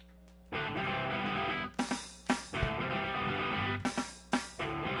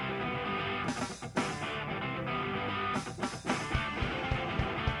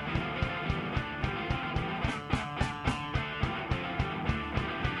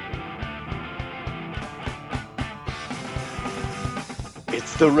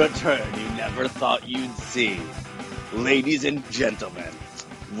It's the return you never thought you'd see. Ladies and gentlemen,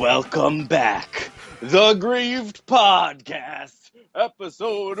 welcome back. The Grieved Podcast,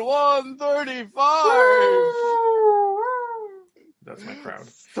 episode 135. That's my crowd.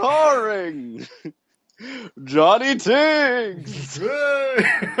 Starring Johnny Tiggs with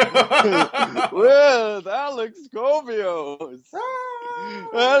Alex Gobios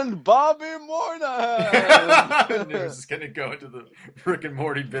and Bobby Moynihan. I knew it was going to go into the Rick and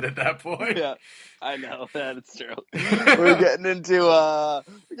Morty bit at that point. Yeah, I know that's true. We're getting into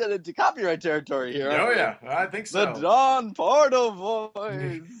copyright territory here. Oh yeah, I think so. The Don Pardo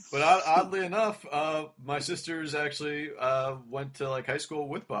voice. But oddly enough, my sisters actually went to high school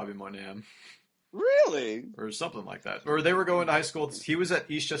with Bobby Moynihan. Really? Or something like that. Or they were going to high school. He was at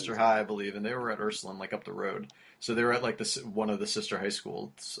Eastchester High, I believe, and they were at Ursuline, up the road. So they were at one of the sister high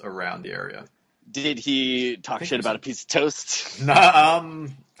schools around the area. Did he talk shit about a piece of toast? No,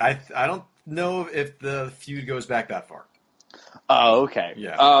 I don't know if the feud goes back that far. Oh, okay.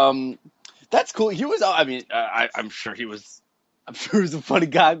 Yeah. That's cool. He was. I mean, I'm sure he was. I'm sure he was a funny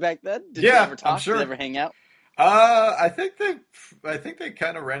guy back then. Did yeah, you ever talk? I'm sure. Did you ever hang out? I think they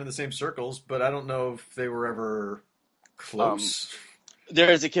kind of ran in the same circles, but I don't know if they were ever close.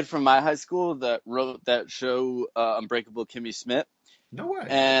 There's a kid from my high school that wrote that show, Unbreakable Kimmy Schmidt. No way.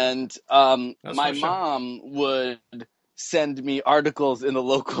 And my mom would send me articles in the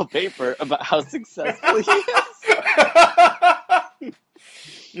local paper about how successful he is.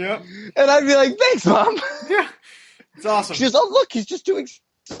 Yep. And I'd be like, thanks, Mom. Yeah. It's awesome. She goes, oh, look, he's just doing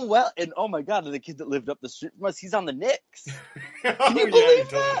so well. And oh my God, and the kid that lived up the street from us, he's on the Knicks. Can you believe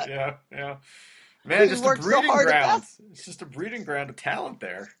that? Yeah. Man, just a breeding so ground. It's just a breeding ground of talent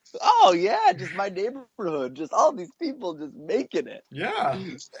there. Oh, yeah, just my neighborhood. Just all these people just making it. Yeah.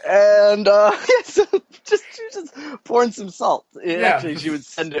 And so just pouring some salt. Actually, she would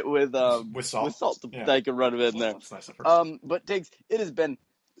send it with salt. With salt I could run it in there. That's nice of her. But Tiggs, it has been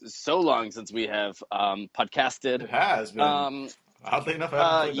so long since we have podcasted. It has been. Oddly enough,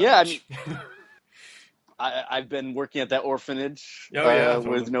 I've been working at that orphanage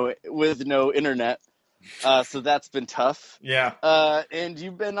totally. with no internet, so that's been tough. Yeah. And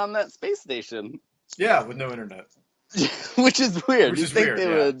you've been on that space station. Yeah, with no internet. Which is weird. Which is weird,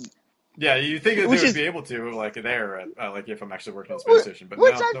 would... Yeah, you think that they would be able to, there, if I'm actually working on the space station. But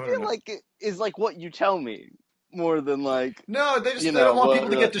which no, I no feel internet. like is what you tell me. More than no, they don't want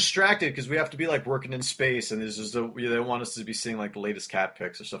people to get distracted because we have to be working in space, and they want us to be seeing the latest cat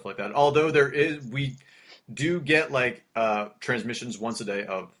pics or stuff like that. Although we do get transmissions once a day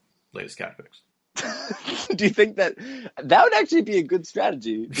of latest cat pics. Do you think that would actually be a good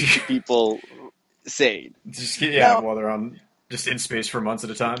strategy to keep people sane? While they're on just in space for months at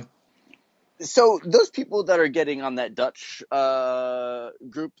a time. So those people that are getting on that Dutch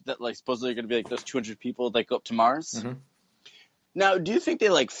group that supposedly are going to be those 200 people that go up to Mars. Mm-hmm. Now, do you think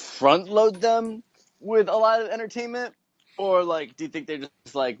they front load them with a lot of entertainment, or do you think they're just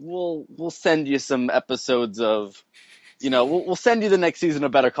we'll send you some episodes of, we'll send you the next season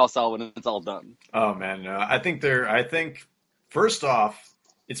of Better Call Saul when it's all done? Oh man, no. I think first off,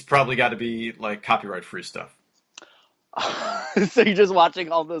 it's probably got to be copyright free stuff. So you're just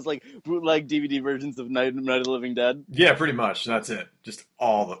watching all those bootleg DVD versions of Night of the Living Dead? Yeah, pretty much. That's it. Just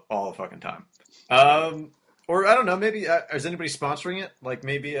all the fucking time. Or I don't know. Maybe is anybody sponsoring it?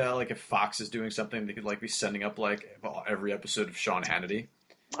 Maybe if Fox is doing something, they could be sending up every episode of Sean Hannity.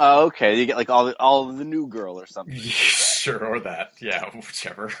 Oh, okay. You get all of the New Girl or something. Sure, or that. Yeah,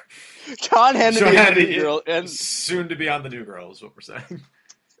 whichever. Sean Hannity, New Girl, and soon to be on the New Girl is what we're saying.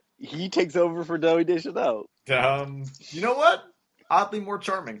 He takes over for Joey Deschanel. You know what? Oddly more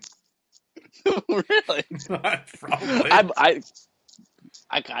charming. Really? Probably.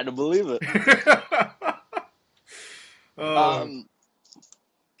 I kind of believe it.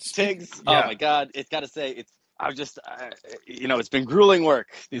 Tiggs. Yeah. Oh my God! It's got to say it's been grueling work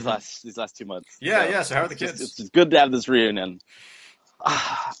these last 2 months. Yeah. So how are the kids? It's good to have this reunion.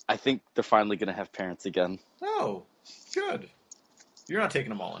 I think they're finally going to have parents again. Oh, good. You're not taking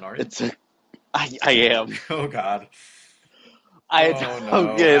them all in, are you? I am. Oh, God.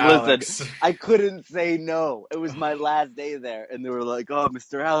 Okay, Alex. Listen. I couldn't say no. It was my last day there, and they were like, "Oh,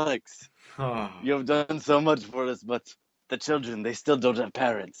 Mr. Alex, you have done so much for us, but the children, they still don't have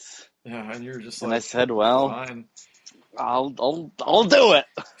parents." Yeah, and you're just and I said, "Well, fine. I'll do it."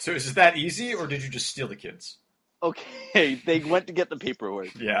 So is it that easy, or did you just steal the kids? Okay, they went to get the paperwork.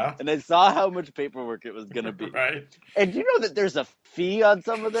 Yeah. And I saw how much paperwork it was going to be. Right. And you know that there's a fee on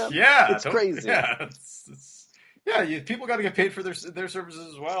some of them? Yeah. It's crazy. Yeah. People got to get paid for their services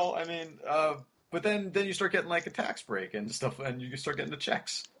as well. I mean, But then you start getting like a tax break and stuff, and you start getting the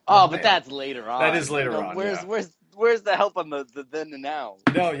checks. Oh, but that's later on. That is later on. Where's the help on the then and now?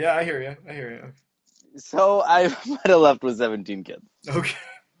 No, yeah, I hear you. So I might have left with 17 kids. Okay,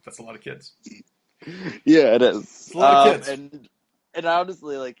 that's a lot of kids. Yeah, it is. It's a lot of kids. And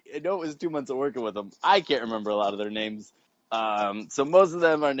honestly, like, I know it was 2 months of working with them. I can't remember a lot of their names. So most of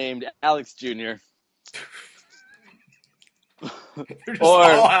them are named Alex Jr. They're just all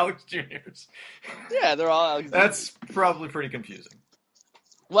Alex Juniors. Yeah, they're all Alex Juniors. That's probably pretty confusing.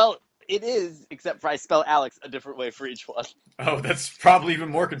 Well, it is, except for I spell Alex a different way for each one. Oh, that's probably even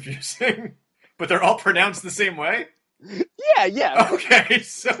more confusing. But they're all pronounced the same way? Yeah. Okay,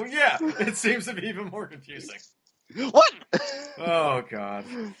 so yeah, it seems to be even more confusing. What? Oh, God.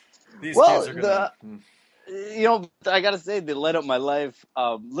 These kids are gonna... You know, I gotta say, they lit up my life.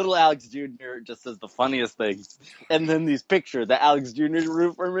 Little Alex Jr. just says the funniest things. And then these pictures, the Alex Jr.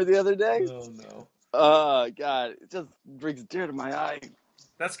 roof rumor the other day. Oh, no. Oh, God. It just brings tear to my eye.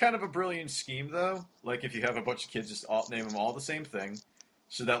 That's kind of a brilliant scheme, though. Like, if you have a bunch of kids, just name them all the same thing.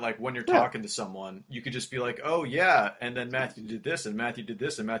 So that, like, when you're talking to someone, you could just be like, oh, yeah, and then Matthew did this, and Matthew did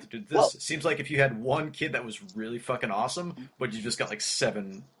this, and Matthew did this. Well, it seems like if you had one kid that was really fucking awesome, but you just got, like,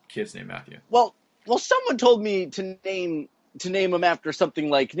 7 kids named Matthew. Well, someone told me to name them after something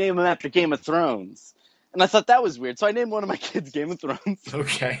like, name them after Game of Thrones. And I thought that was weird, so I named one of my kids Game of Thrones.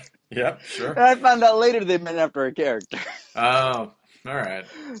 Okay. Yeah, sure. And I found out later they meant after a character. Oh, all right.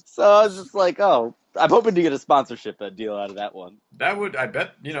 So I was just like, oh, I'm hoping to get a sponsorship deal out of that one. That would, I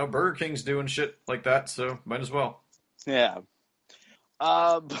bet, Burger King's doing shit like that, so might as well. Yeah.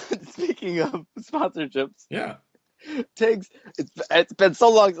 But speaking of sponsorships. Yeah. Tiggs, it's been so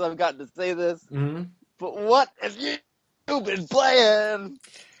long since I've gotten to say this, but what have you been playing?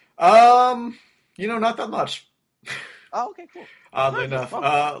 Not that much. Oh, okay, cool. Oddly enough,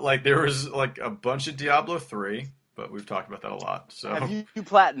 like there was like a bunch of Diablo 3, but we've talked about that a lot. So have you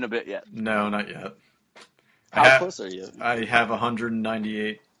platinumed it yet? No, not yet. How close are you? I have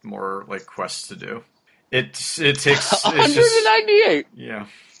 198 more like quests to do. It takes 198. Yeah,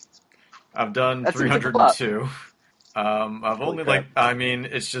 I've done 302. I've only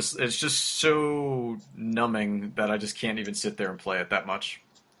it's just so numbing that I just can't even sit there and play it that much.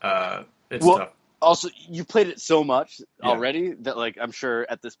 It's tough. Also, you played it so much already that, like, I'm sure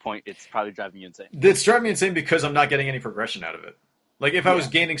at this point it's probably driving you insane. It's driving me insane because I'm not getting any progression out of it. Like, if I was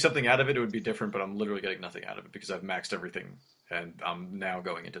gaining something out of it, it would be different, but I'm literally getting nothing out of it because I've maxed everything, and I'm now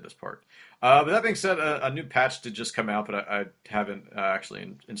going into this part. But that being said, a new patch did just come out, but I haven't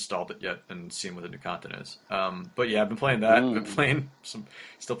actually installed it yet and seen what the new content is. But yeah, I've been playing that. I've been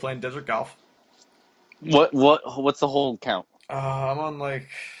still playing Desert Golf. What's the whole count?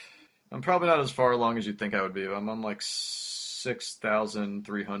 I'm probably not as far along as you'd think I would be. I'm on like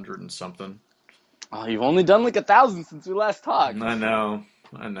 6,300 and something. Oh, you've only done like 1,000 since we last talked. I know.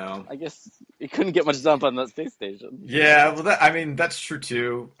 I guess you couldn't get much jump on that space station. Yeah, well, that's true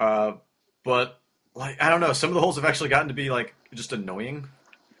too. But like, I don't know. Some of the holes have actually gotten to be like just annoying.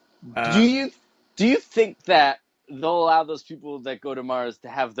 Do you think that they'll allow those people that go to Mars to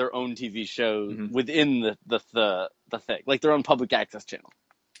have their own TV show within the thing, like their own public access channel?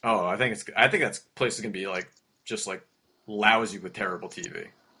 Oh, I think that place is gonna be like just like lousy with terrible TV.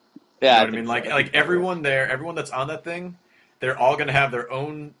 Yeah, you know what I mean? Like everyone there, everyone that's on that thing, they're all gonna have their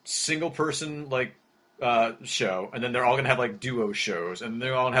own single person like show, and then they're all gonna have like duo shows, and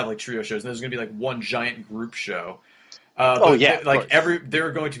they're all gonna have like trio shows, and there's gonna be like one giant group show. There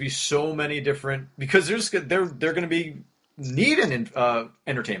are going to be so many different because they're gonna be needing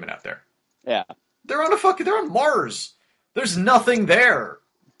entertainment out there. Yeah, they're on Mars. There's nothing there.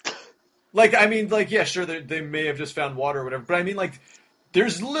 Like, I mean, like, yeah, sure, they may have just found water or whatever, but I mean, like,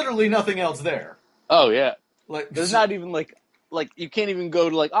 there's literally nothing else there. Oh, yeah. Like, there's not even, like, you can't even go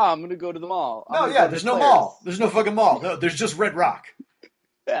to, like, I'm going to go to the mall. There's no mall. There's no fucking mall. No, there's just Red Rock.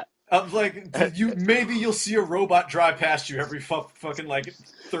 Yeah. Like, maybe you'll see a robot drive past you every fucking, like,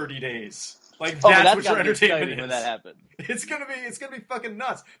 30 days. Like, that's what your entertainment is. When that happened. It's gonna be fucking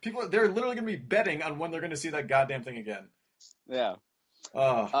nuts. They're literally gonna be betting on when they're gonna see that goddamn thing again. Yeah.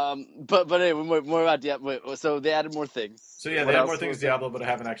 But anyway, more about Diablo. So they added more things. So yeah, they added more things Diablo, but I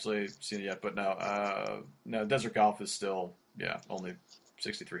haven't actually seen it yet. But no, Desert Golf is still only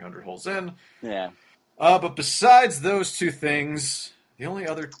 6,300 holes in. Yeah. But besides those two things, I've only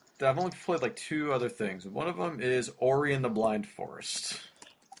played like 2 other things. One of them is Ori and the Blind Forest.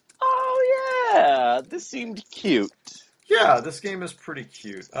 Oh yeah, this seemed cute. Yeah, this game is pretty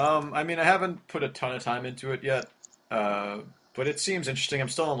cute. I mean, I haven't put a ton of time into it yet. But it seems interesting. I'm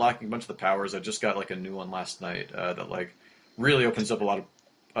still unlocking a bunch of the powers. I just got like a new one last night that like really opens up a lot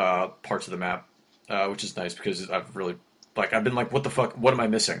of parts of the map. which is nice because I've been like, what the fuck? What am I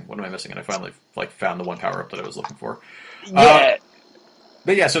missing? What am I missing? And I finally like found the one power up that I was looking for. Yeah.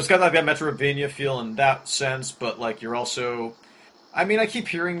 But yeah, so it's got like that Metroidvania feel in that sense, but like you're also, I mean, I keep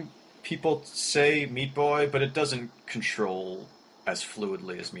hearing people say Meat Boy, but it doesn't control as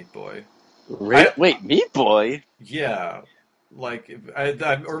fluidly as Meat Boy. I Wait, Meat Boy? Yeah, like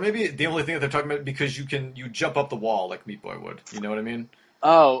or maybe the only thing that they're talking about because you jump up the wall like Meat Boy would. You know what I mean?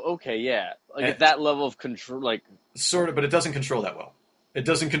 Oh, okay, yeah. Like And at that level of control, like sort of, but it doesn't control that well. It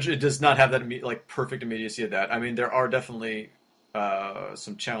doesn't. It does not have that like perfect immediacy of that. I mean, there are definitely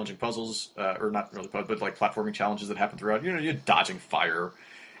some challenging puzzles, or not really puzzles, but like platforming challenges that happen throughout. You know, you're dodging fire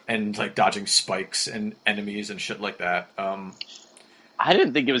and like dodging spikes and enemies and shit like that. I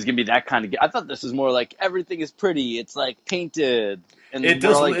didn't think it was gonna be that kind of. I thought this was more like everything is pretty. It's like painted, It and we're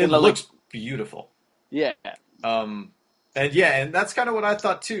does. like It gonna like, looks beautiful. yeah, Um, and yeah, and that's kind of what I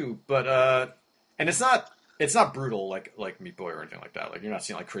thought too. But and it's not brutal like Meat Boy or anything like that. Like you're not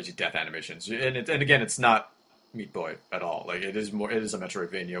seeing like crazy death animations. And again, it's not Meat Boy at all. Like it is more. It is a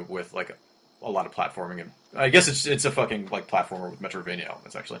Metroidvania with like a lot of platforming, and I guess it's a fucking like platformer with Metroidvania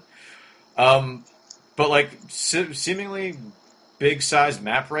elements actually. Um, but like seemingly big sized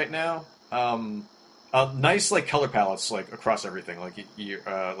map right now. Nice like color palettes like across everything. Like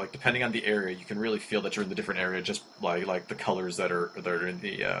like depending on the area, you can really feel that you're in the different area. Just like the colors that are in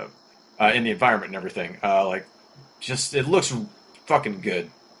the environment and everything. Like just it looks fucking good.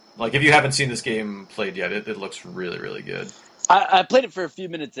 Like if you haven't seen this game played yet, it looks really really good. I played it for a few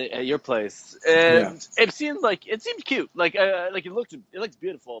minutes at your place, Yeah. and it seemed cute. Like it looks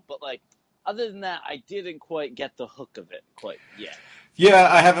beautiful, but like other than that, I didn't quite get the hook of it quite yet. Yeah,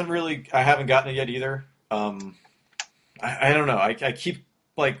 I haven't gotten it yet either. I don't know. I keep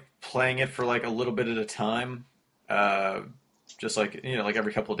like playing it for like a little bit at a time. Uh, just like, like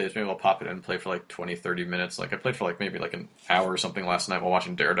every couple of days, maybe I'll pop it in and play for like 20, 30 minutes. Like I played for like maybe like an hour or something last night while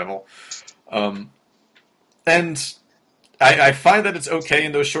watching Daredevil. Um, and I find that it's okay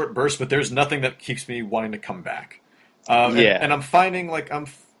in those short bursts, but there's nothing that keeps me wanting to come back. Yeah, And I'm finding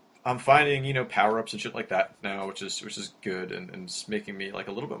I'm finding power ups and shit like that now, which is good and it's making me like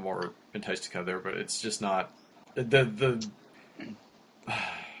a little bit more enticed to come there. But it's just not the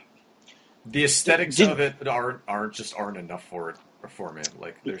the aesthetics did of it aren't enough for me.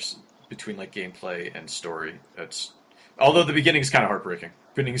 Like there's between like gameplay and story. It's although the beginning is kind of heartbreaking.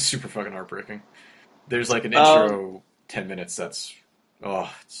 Beginning is super fucking heartbreaking. There's like an um intro 10 minutes that's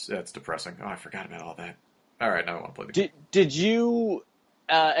that's depressing. Oh, I forgot about all that. All right, now I want to play the game. did you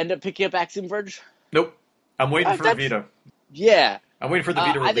end up picking up Axiom Verge? Nope. I'm waiting for a That's Vita. yeah. I'm waiting for the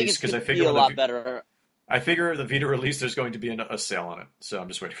Vita I think release it's because going to be a lot better. I figure the Vita release there's going to be a sale on it. So I'm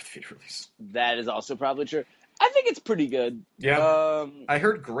just waiting for the Vita release. That is also probably true. I think it's pretty good. Yeah, I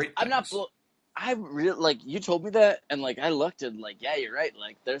heard great I'm not. things. I really like you told me that, and like I looked and like yeah, you're right.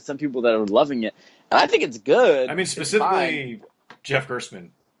 Like there's some people that are loving it, and I think it's good. I mean, It's fine. specifically Jeff Gerstmann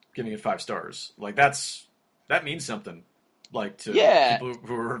giving it 5 stars. Like that means something. Like to Yeah, people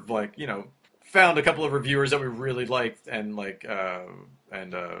who are like found a couple of reviewers that we really liked and like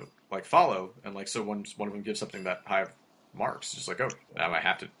follow and like so one of them gives something that high of marks. It's just like, oh, now I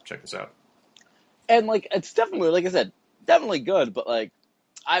have to check this out. and like it's definitely like I said, definitely good. But like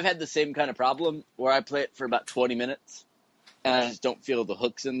I've had the same kind of problem where I play it for about 20 minutes, and I just don't feel the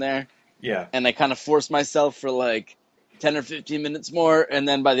hooks in there, Yeah. and I kind of force myself for like 10 or 15 minutes more, and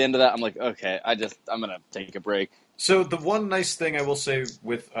then by the end of that, I'm like, okay, I'm gonna take a break. So the one nice thing I will say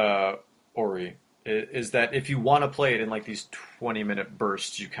with Ori is that if you want to play it in like these 20-minute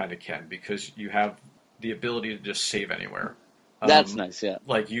bursts, you kind of can because you have the ability to just save anywhere. That's nice, yeah.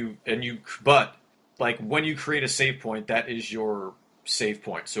 Like but like when you create a save point, that is your save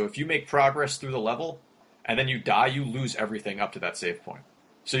point. So if you make progress through the level and then you die, you lose everything up to that save point.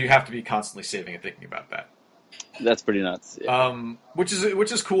 So you have to be constantly saving and thinking about that. That's pretty nuts. Yeah. Which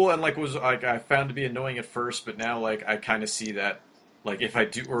is cool and like was like I found to be annoying at first, but now like I kind of see that like if I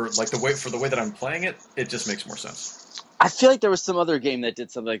do or like the way that I'm playing it, it just makes more sense. I feel like there was some other game that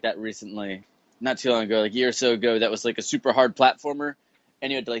did something like that recently, not too long ago, like a year or so ago, that was like a super hard platformer,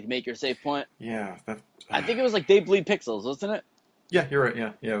 and you had to like make your save point. Yeah, I think it was like They Bleed Pixels, wasn't it? yeah, you're right.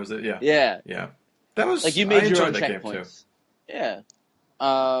 Yeah, yeah, it was it. Yeah, Yeah, yeah. That was like you I made your own enjoyed that game too. checkpoints. Yeah.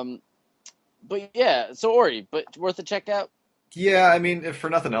 But yeah, so Ori, but worth a check out. Yeah, I mean, if for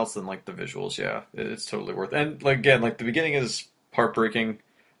nothing else than like the visuals, yeah, it's totally worth. And like again, like the beginning is heartbreaking.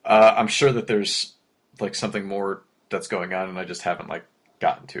 I'm sure that there's like something more that's going on, and I just haven't like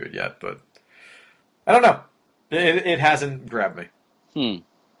gotten to it yet. But I don't know. It hasn't grabbed me.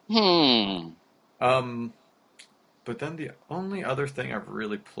 Hmm. Um, but then the only other thing I've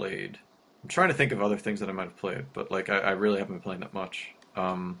really played I'm trying to think of other things that I might have played, but like I really haven't been playing that much.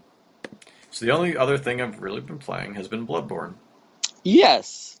 So the only other thing I've really been playing has been Bloodborne.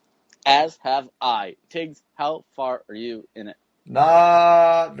 Yes, as have I. Tiggs, how far are you in it?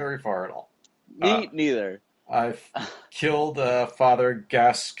 Not very far at all. Uh, Me neither. I've killed Father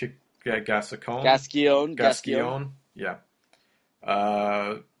Gascon. Gasquion. Gasquion. Yeah.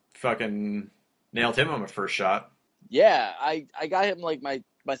 Uh, fucking nailed him on my first shot. Yeah, I got him like my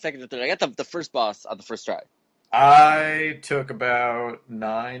second or third. I got the first boss on the first try. I took about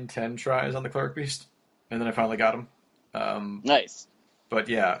 9, 10 tries on the Cleric Beast, and then I finally got him. Um, Nice. but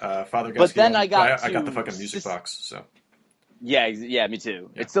yeah, Father But then Gasquion. I got I got the to fucking music box, so yeah, me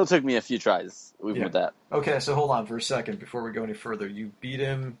too. yeah. It still took me a few tries, even Yeah. with that. Okay, so hold on for a second before we go any further. You beat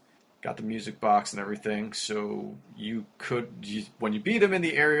him, got the music box and everything, so when you beat him in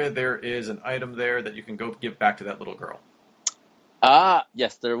the area, there is an item there that you can go give back to that little girl. Ah,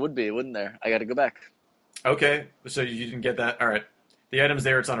 yes, there would be, wouldn't there? I got to go back. Okay, so you didn't get that. All right, the item's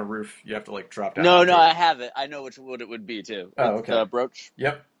there. It's on a roof. You have to like drop down No, onto no, it. I have it. I know what it would be too. Oh, It's okay. the brooch.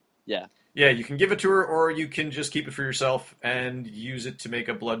 Yep. Yeah. Yeah, you can give it to her, or you can just keep it for yourself and use it to make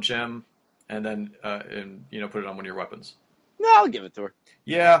a blood gem, and then put it on one of your weapons. No, I'll give it to her.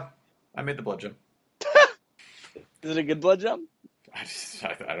 Yeah, I made the blood gem. Is it a good blood jump?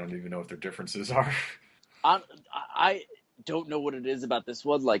 I don't even know what their differences are. I don't know what it is about this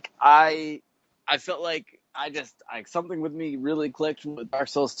one. Like I felt like something with me really clicked with Dark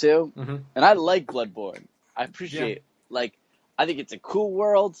Souls 2, hmm and I like Bloodborne. I Yeah, appreciate like I think it's a cool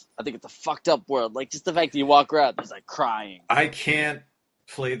world. I think it's a fucked up world. Like just the fact that you walk around, there's like crying. I can't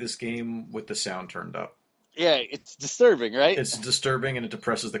play this game with the sound turned up. Yeah, it's disturbing, right? It's disturbing and it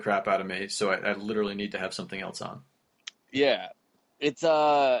depresses the crap out of me. So I literally need to have something else on. Yeah, it's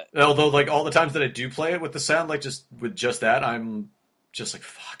Although, like all the times that I do play it with the sound, like just that, I'm just like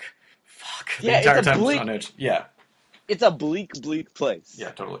fuck. The yeah, entire time I'm on edge. Yeah, it's a bleak place.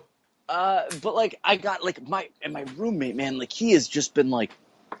 yeah, totally. But like I got like my roommate, man, like he has just been like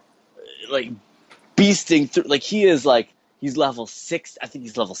beasting through. Like he is like he's level 6. I think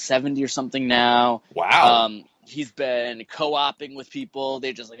he's level 70 or something now. Wow. He's been co-oping with people.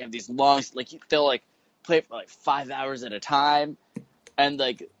 They just like have these long they'll like play for like 5 hours at a time, and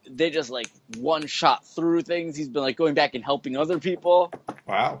like they just like one shot through things. He's been like going back and helping other people,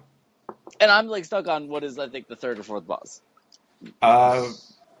 Wow. and I'm like stuck on what is I think the third or fourth boss. Uh,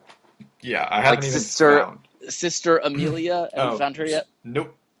 yeah, I haven't Like even found. Sister Amelia. Haven't Oh, found her yet.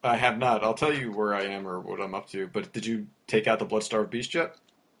 nope, I have not. I'll tell you where I am or what I'm up to. But did you take out the Bloodstarved Beast yet?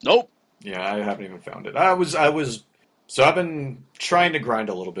 Nope. Yeah, I haven't even found it. So I've been trying to grind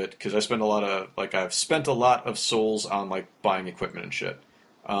a little bit because I've spent a lot of souls on like buying equipment and shit.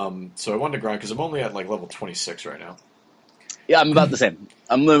 So I wanted to grind because I'm only at like level 26 right now. Yeah, I'm about the same.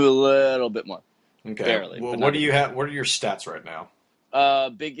 I'm living a little bit more. Okay. Barely. Well, But what not do you have? What are your stats right now?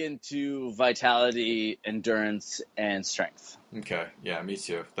 big into vitality, endurance, and strength. Okay. Yeah, me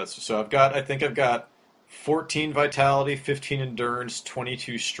too. I think I've got 14 vitality, 15 endurance,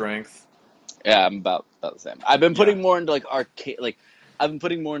 22 strength. Yeah, I'm about the same. I've been Yeah. putting more into like arcade, like I've been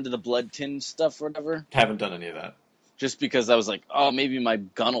putting more into the blood tin stuff or whatever, Haven't done any of that. just because I was like, oh, maybe my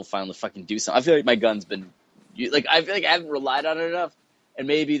gun will finally fucking do something. I feel like my gun's been, like, I feel like I haven't relied on it enough, and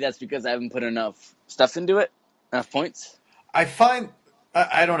maybe that's because I haven't put enough stuff into it, enough points. I find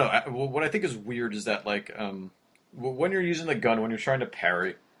I don't know. What I think is weird is that like when you're using the gun, when you're trying to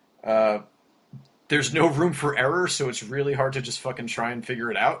parry, uh, there's no room for error, so it's really hard to just fucking try and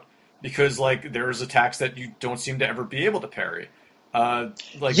figure it out because like there's attacks that you don't seem to ever be able to parry.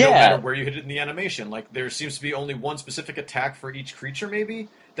 Like no matter Yeah, where you hit it in the animation, like there seems to be only one specific attack for each creature, maybe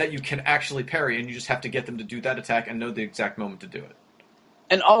that you can actually parry, and you just have to get them to do that attack and know the exact moment to do it.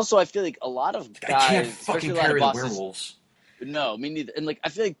 and also I feel like a lot of I can't guys, especially fucking a lot of parry the bosses, werewolves. no, me neither. And like I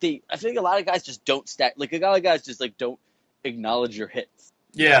feel like a lot of guys just don't stack. Like a lot of guys just like don't acknowledge your hits.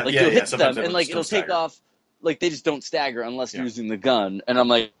 Yeah, Like yeah, you'll yeah. hit Sometimes them I and just like don't it'll take stagger. off. Like they just don't stagger unless you're Yeah. using the gun. And I'm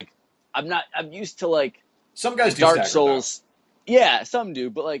like, I'm used to like Some guys do Dark stagger though. Souls. Yeah, some do,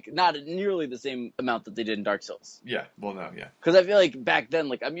 but like not nearly the same amount that they did in Dark Souls. Yeah, well, no, yeah. Because I feel like back then,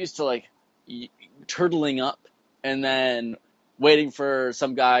 like I'm used to like turtling up and then waiting for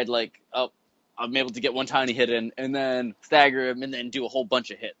some guy to, like, oh, I'm able to get one tiny hit in and then stagger him and then do a whole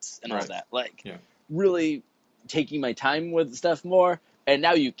bunch of hits and all Right. that. Like Yeah. really taking my time with stuff more. And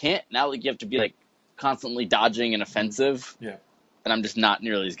now you can't. Now like you have to be like constantly dodging and offensive, Yeah. and I'm just not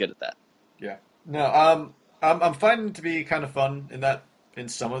nearly as good at that. Yeah. No, I'm finding it to be kind of fun in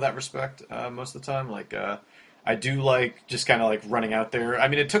some of that respect, most of the time. Like, I do like just kind of like running out there. I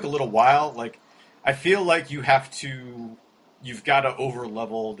mean, it took a little while. Like, I feel like you have to you've got to over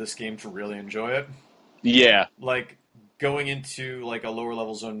level this game to really enjoy it. Yeah. Like going into like a lower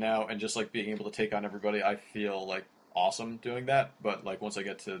level zone now and just like being able to take on everybody, I feel like awesome doing that. But like once I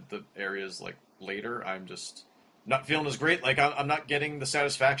get to the areas like later, I'm just not feeling as great. Like I'm not getting the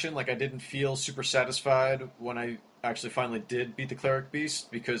satisfaction. Like I didn't feel super satisfied when I actually finally did beat the cleric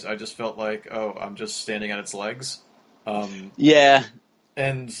beast because I just felt like, oh, I'm just standing on its legs. Um, Yeah.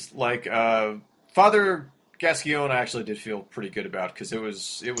 and like Father Gascion, I actually did feel pretty good about because it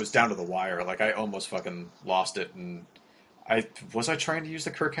was down to the wire. Like I almost fucking lost it, and I trying to use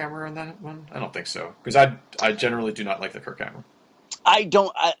the Kirk hammer on that one? I don't think so because I generally do not like the Kirk hammer. I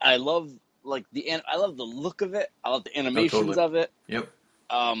don't. I love like I love the look of it. I love the Oh, animations totally. of it. Yep.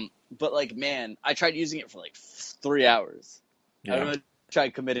 But like, man, I tried using it for like 3 hours. I Yeah. really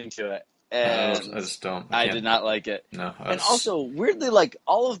tried committing to it, I and just don't. I I can't. did not like it. No. And also, weirdly, like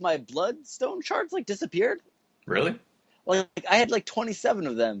all of my bloodstone shards like disappeared. Really? Like I had like 27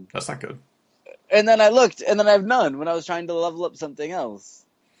 of them, That's not good. and then I looked, and then I have none when I was trying to level up something else.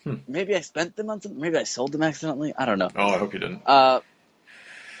 Hmm. Maybe I spent them on something. Maybe I sold them accidentally. I don't know. Oh, I hope you didn't. That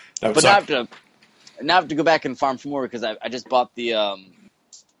would But suck. now I have to go back and farm for more because I just bought the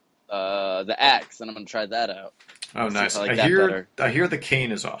axe, and I'm gonna try that out. Oh, See if nice. I like that better. I hear the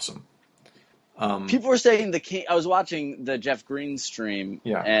cane is awesome. People were saying the cane. I was watching the Jeff Green stream,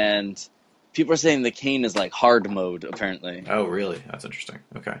 Yeah. and people are saying the cane is like hard mode. Apparently, Oh, really? That's interesting.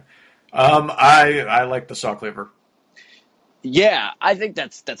 Okay. I like the saw cleaver. yeah, I think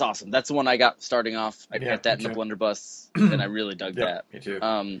that's awesome. That's the one I got starting off. I Yeah, got that me in the too. blunderbuss, and I really dug Yep, that. me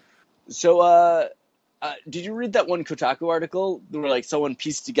too. So, did you read that one Kotaku article where like someone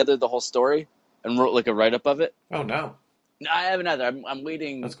pieced together the whole story and wrote like a write up of it? Oh no, No, I haven't either. I'm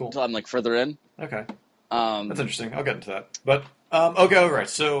waiting that's cool. until I'm like further in. Okay, that's Um, interesting. I'll get into that. But okay, all right.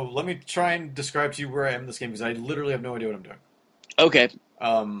 So let me try and describe to you where I am in this game because I literally have no idea what I'm doing. okay.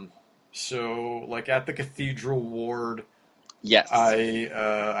 So like at the Cathedral Ward, Yes.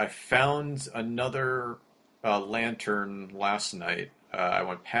 I found another lantern last night. I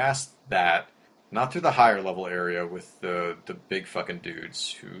went past that, not through the higher level area with the big fucking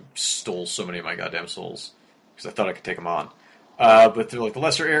dudes who stole so many of my goddamn souls because I thought I could take them on. But through like the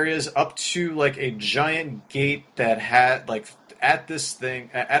lesser areas, up to like a giant gate that had like at this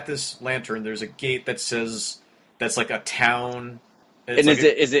lantern, there's a gate that says that's like a town. It's And like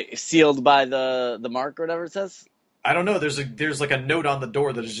is it sealed by the mark or whatever it says? I don't know. There's like a note on the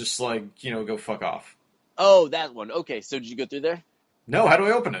door that is just like go fuck off. Oh, that one. Okay, so did you go through there? No, how do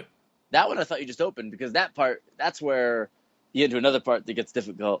I open it? That one I thought you just opened because that part that's where you get into another part that gets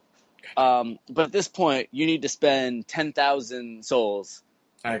difficult. But at this point, you need to spend 10,000 souls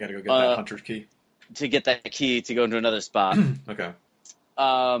I gotta go get that hunter's key. to get that key to go into another spot. Okay,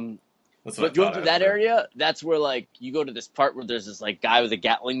 Um, that's what but I going thought through I had that to do. area, that's where like you go to this part where there's this like guy with a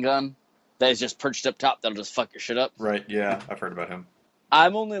Gatling gun that is just perched up top that'll just fuck your shit up. Right? Yeah, I've heard about him.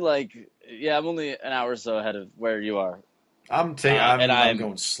 I'm only an hour or so ahead of where you are. I'm I'm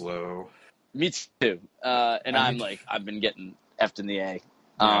going slow. Me too. And I I'm need- like I've been getting effed in the A.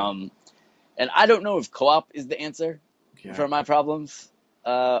 Yeah. And I don't know if co-op is the answer Yeah. for my problems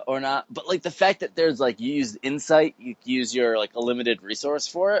or not. But like the fact that there's like you use insight, you use your like a limited resource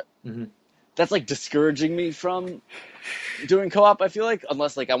for it. Mhm. That's like discouraging me from doing co-op. I feel like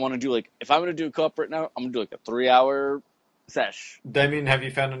unless like I want to do like if I'm gonna do a co-op right now, I'm gonna do like a 3 hour sesh. I mean, have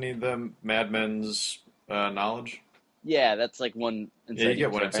you found any of the Mad Men's knowledge? Yeah, that's like one insight. Yeah, you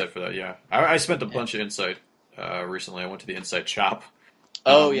get one right? insight for that. Yeah, I spent a bunch of insight recently. I went to the insight shop.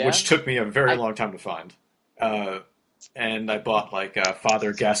 Oh yeah. Which took me a very I- long time to find. And I bought like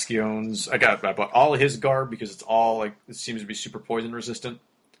Father Gascion's. I bought all of his garb because it's all like it seems to be super poison resistant.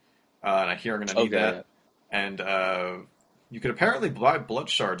 And I hear I'm gonna need Okay, that. And you could apparently buy blood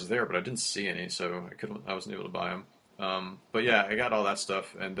shards there, but I didn't see any, so I wasn't able to buy them. But yeah, I got all that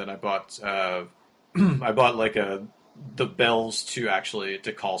stuff, and then I bought I bought like the bells to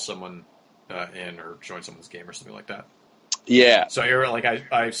call someone in or join someone's game or something like that. Yeah. So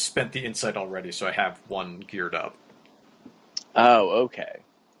I spent the insight already, so I have one geared up. Oh, okay.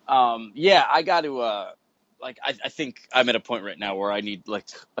 Yeah, I got to, I think I'm at a point right now where I need, like,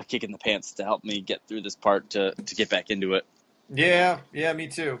 a kick in the pants to help me get through this part to get back into it. Yeah, me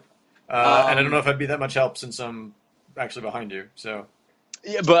too. And I don't know if I'd be that much help since I'm actually behind you, so.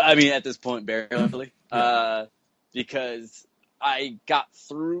 Yeah, but, I mean, at this point, barely. Yeah. Because I got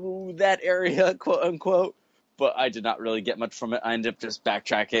through that area, quote unquote, but I did not really get much from it. I ended up just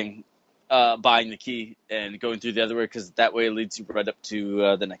backtracking, buying the key, and going through the other way, because that way leads you right up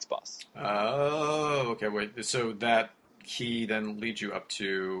to the next boss. Oh, okay, wait. So that key then leads you up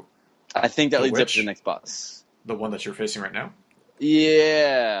to I think that The leads up witch? to the next boss. The one that you're facing right now?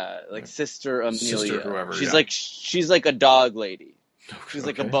 Yeah, like Sister Sister, Amelia. whoever, She's yeah. like a dog lady. She's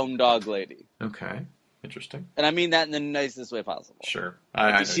like a Okay. bone dog lady. Okay. Interesting. And I mean that in the nicest way possible. Sure.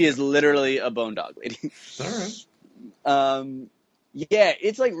 Like I know she you is literally a bone dog lady. do. All right. Yeah,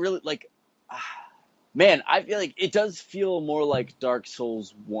 it's like really like, man, I feel like it does feel more like Dark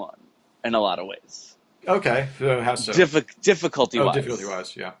Souls 1 in a lot of ways. Okay. How so? Difficulty Oh, wise. difficulty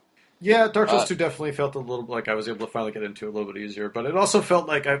wise, yeah. Yeah, Dark Souls Uh, 2 definitely felt a little like I was able to finally get into it a little bit easier, but it also felt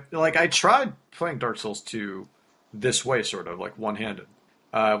like I tried playing Dark Souls 2 this way, sort of like one-handed,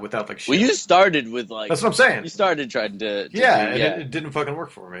 without like well, shield. you started with like, That's what I'm saying. you started trying to Yeah, do, and yeah. it didn't fucking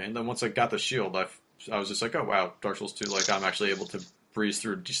work for me. And then once I got the shield, I was just like, oh wow, Dark Souls 2, like I'm actually able to breeze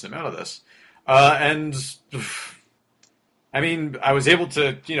through a decent amount of this. And I mean, I was able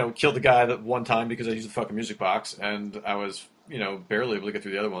to, kill the guy that one time because I used the fucking music box, and I was, barely able to get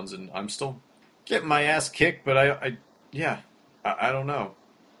through the other ones, and I'm still getting my ass kicked. But yeah, I don't know.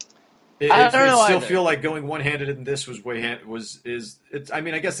 I don't It know still either. feel like going one handed in this was it's. I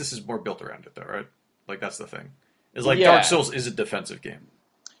mean, I guess this is more built around it though, right? Like that's the thing. Is like Yeah, Dark Souls is a defensive game.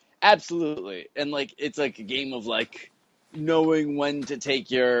 absolutely. And like, it's like a game of like knowing when to take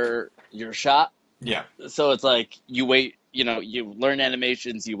your shot. Yeah, So it's like you wait, you learn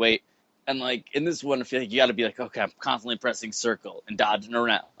animations, you wait. And like in this one, I feel like you got to be like, okay, I'm constantly pressing circle and dodging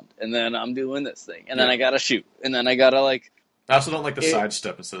around, and then I'm doing this thing, and then yeah. I gotta shoot, and then I gotta like I also don't like the it.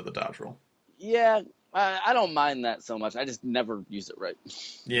 sidestep instead of the dodge roll. Yeah, I don't mind that so much. I just never use it right.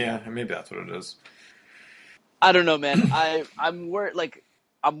 Yeah, maybe that's what it is. I don't know, man. I'm worried. Like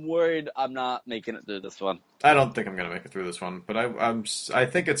I'm worried I'm not making it through this one. I don't think I'm gonna make it through this one, but I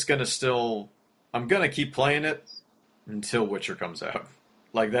think it's gonna still. I'm gonna keep playing it until Witcher comes out.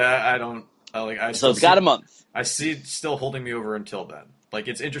 Like that, I don't. I So still it's got a see. month. I see it still holding me over until then. Like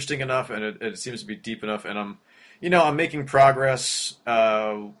it's interesting enough, and it seems to be deep enough, and I'm making progress,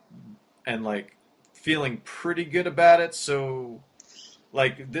 and like feeling pretty good about it. So,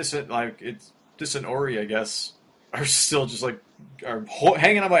 this and Ori, I guess, are still just like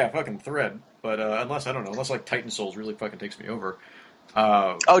hanging on by a fucking thread. But unless I don't know, unless like Titan Souls really fucking takes me over.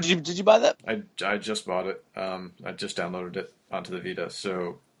 Oh, did you buy that? I just bought it. I just downloaded it onto the Vita,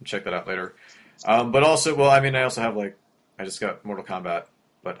 so check that out later. But also, well, I mean, I also have I just got Mortal Kombat,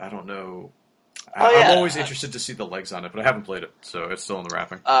 but I don't know. Oh I'm yeah. always interested to see the legs on it, but I haven't played it, so it's still in the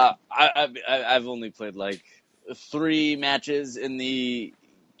wrapping. I've only played like 3 matches in the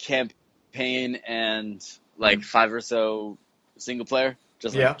campaign and like 5 or so single player,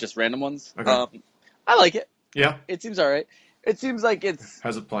 Yeah. just random ones. Okay. I like it. Yeah. It seems all right. It seems like it's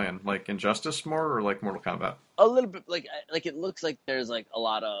How's it playing? Like Injustice more or like Mortal Kombat? a little bit like it looks like there's like a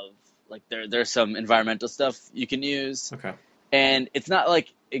lot of like there's some environmental stuff you can use, Okay. and it's not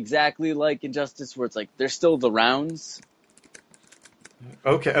like exactly like Injustice where it's like there's still the rounds.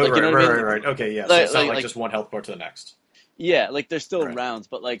 Okay. Oh, Like, you know what I mean? right. Okay, yeah. So it's not like Like just one health bar to the next. yeah, like there's still Right. rounds,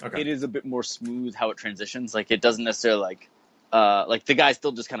 but like Okay. it is a bit more smooth how it transitions. Like it doesn't necessarily like the guys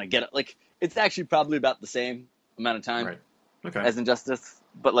still just kind of get it. Like it's actually probably about the same amount of time Right. Okay. as Injustice,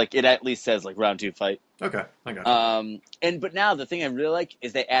 but like it at least says like round 2 fight. Okay. I got you. But now the thing I really like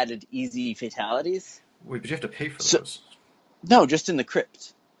is they added easy fatalities. Wait, but you have to pay for So those. no, just in the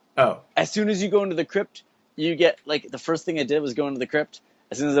crypt. Oh. As soon as you go into the crypt, you get like the first thing I did was go into the crypt.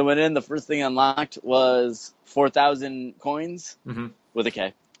 As soon as I went in, the first thing unlocked was 4,000 coins Mm-hmm. with a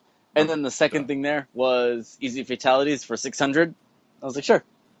K. And then the second thing there was easy fatalities for 600. I was like, sure.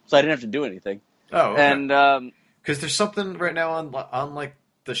 So I didn't have to do anything. Oh, okay. And Because there's something right now on like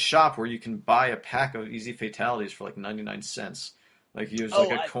the shop where you can buy a pack of easy fatalities for like 99 cents. Like use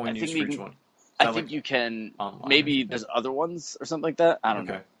like a coin I used think for you each can, one. I Not think like you can. online. Maybe there's other ones or something like that. I don't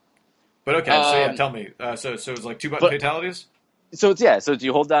know. Okay. But okay, so yeah, Um, tell me. So it's like 2-button but fatalities? so it's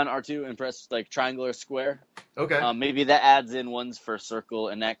you hold down R2 and press like triangle or square. Okay. Maybe that adds in ones for circle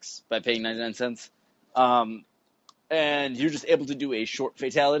and X by paying 99 cents. And you're just able to do a short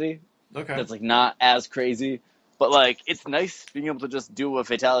fatality Okay. that's like not as crazy, but like it's nice being able to just do a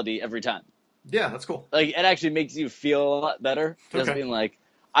fatality every time. Yeah, that's cool. Like it actually makes you feel a lot better. Just Okay. being like,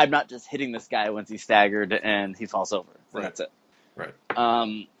 I'm not just hitting this guy once he's staggered and he falls over. So Right. that's it. Right.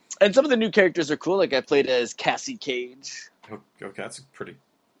 And some of the new characters are cool. Like I played as Cassie Cage. Okay, that's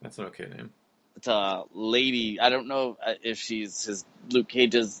an okay name. It's a lady. I don't know if she's Luke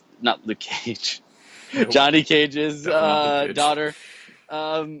Cage's, not Luke Cage, Nope. Johnny Cage's Definitely not Luke Cage. daughter,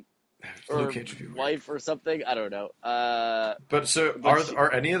 or Luke Cage would be weird. wife or something. I don't know. But so But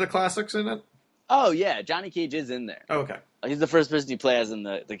are any of the classics in it? Oh yeah, Johnny Cage is in there. Oh, okay. He's the first person you play as in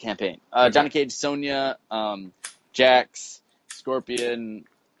the campaign. Okay. Johnny Cage, Sonya, Jax, Scorpion,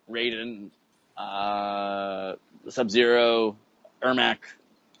 Raiden, Sub-Zero, Ermac.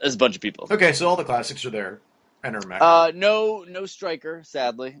 There's a bunch of people. Okay, so all the classics are there. And Ermac. No Striker,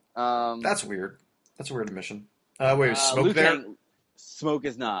 sadly. That's weird. That's a weird admission. Wait, is Smoke Liu there? Kang, Smoke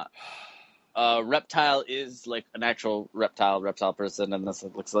is not. Reptile is like an actual reptile person, and this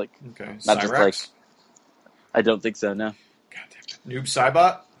it looks like. Okay, not Cyrax? Just like. I don't think so. No. God damn it. Noob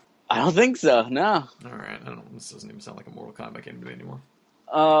Saibot? I don't think so. No. All right, I don't. This doesn't even sound like a Mortal Kombat game to me anymore.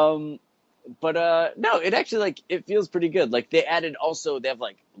 But no, it actually like it feels pretty good. Like they have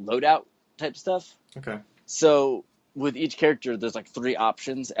like loadout type stuff. Okay. So with each character, there's like 3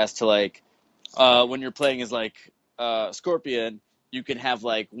 options as to like when you're playing as like Scorpion, you can have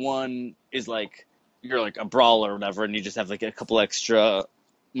like one is like you're like a brawler or whatever, and you just have like a couple extra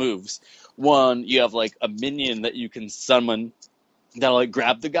moves. One, you have like a minion that you can summon that'll like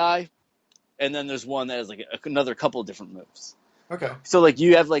grab the guy, and then there's one that has like another couple of different moves. Okay. So like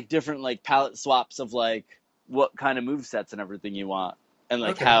you have like different like palette swaps of like what kind of move sets and everything you want, and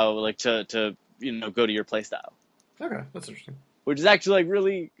like how like to go to your playstyle. Okay, that's interesting. Which is actually like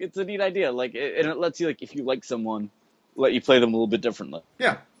really, it's a neat idea. Like and it lets you like if you like someone, let you play them a little bit differently.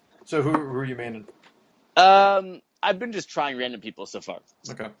 Yeah. So who are you maining? I've been just trying random people so far.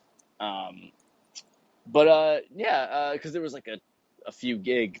 Okay. But because there was like a few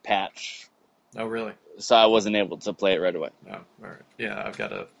gig patch. Oh, really? So I wasn't able to play it right away. Oh, all right. Yeah, I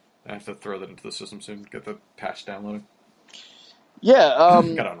have to throw that into the system soon. Get the patch downloaded. Yeah.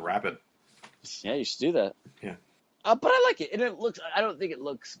 Gotta unwrap it. Yeah, you should do that. Yeah. But I like it, and I don't think it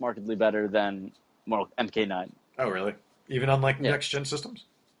looks markedly better than MK9. Oh, really? Even on next gen systems?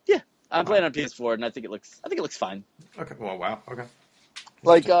 Yeah, I'm playing on PS4, and I think it looks fine. Okay. Well, wow. Okay.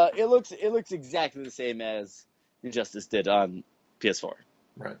 Like it looks exactly the same as Injustice did on PS4.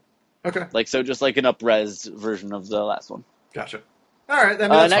 Right. Okay. Like so, just like an up-res version of the last one. Gotcha. All right.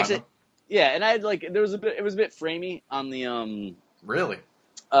 That's fine, actually, yeah, and I had like it was a bit framey on the Really?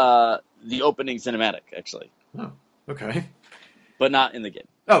 The opening cinematic actually. Oh. Okay. But not in the game.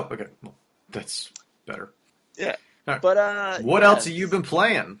 Oh. Okay. Well, that's better. Yeah. Right. But what else have you been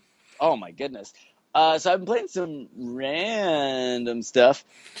playing? Oh my goodness. So I've been playing some random stuff.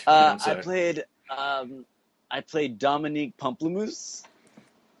 I played Dominique Pamplemousse.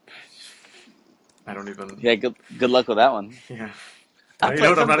 I don't even. Yeah, good luck with that one. Yeah.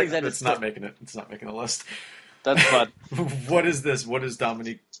 It's not making it. It's not making the list. That's fun. What is this? What is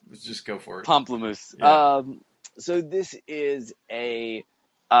Dominique? Let's just go for it. Pamplemousse. Yeah. So this is an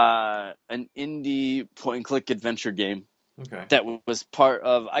indie point-and-click adventure game. Okay. That was part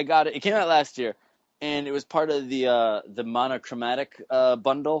of. I got it. It came out last year, and it was part of the Monochromatic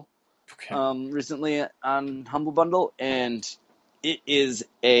bundle. Okay. Recently on Humble Bundle, and it is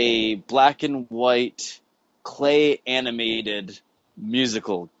a black and white clay animated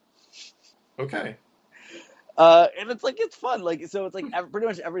musical. Okay. And it's fun. So it's pretty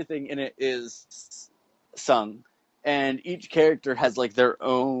much everything in it is sung, and each character has like their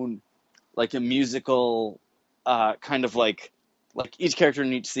own like a musical kind of like each character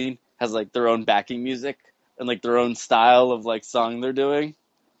in each scene has like their own backing music and like their own style of like song they're doing,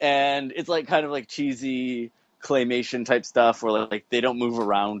 and it's like kind of like cheesy claymation type stuff where like they don't move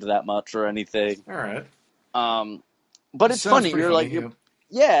around that much or anything. All right. But it's funny. You're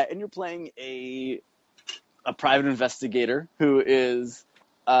and you're playing a private investigator who is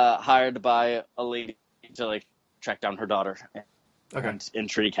hired by a lady to like track down her daughter. Okay. And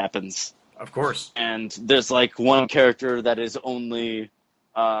intrigue happens. Of course. And there's like one character that is only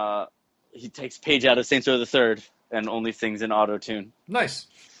he takes page out of Saints Row the Third and only sings in auto tune. Nice.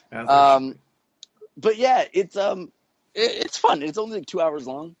 But yeah, it's fun. It's only like 2 hours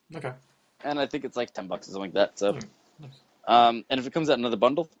long. Okay. And I think it's like $10 or something like that. So, nice. And if it comes out another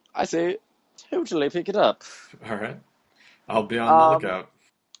bundle, I say totally pick it up. All right. I'll be on the lookout.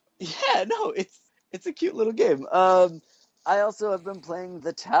 Yeah, no, it's a cute little game. I also have been playing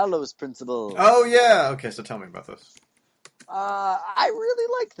the Talos Principle. Oh yeah. Okay, so tell me about this. I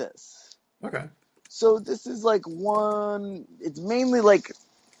really like this. Okay. So this is like it's mainly like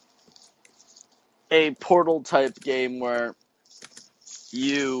a Portal type game where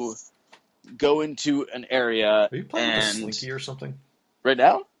you go into an area. Are you playing with Slinky or something? Right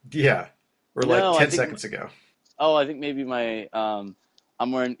now? Yeah. Or like 10 seconds ago. Oh, I think maybe my I'm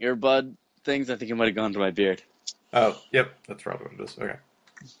wearing earbud things. I think it might have gone to my beard. Oh, yep. That's probably what it is.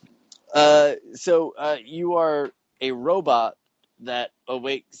 Okay. So you are a robot that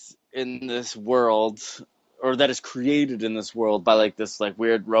awakes in this world, or that is created in this world by like this like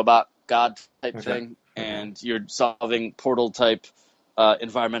weird robot god type thing, and you're solving Portal type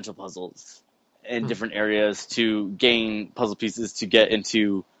environmental puzzles in different areas to gain puzzle pieces to get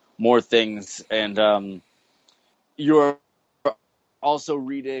into more things, and you're also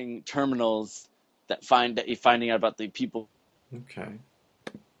reading terminals that you're finding out about the people. Okay.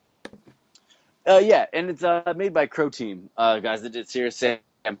 Yeah, and it's made by Crow Team, guys that did Serious Sam.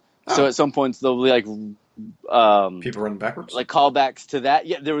 So Oh, at some points there'll be people running backwards? like callbacks to that.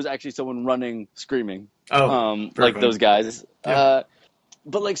 Yeah, there was actually someone running, screaming, Oh, very like funny. those guys. Yeah.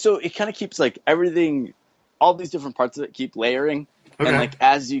 But like, so it kind of keeps like everything, all these different parts of it keep layering, and Okay. like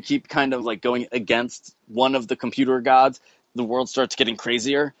as you keep kind of like going against one of the computer gods, the world starts getting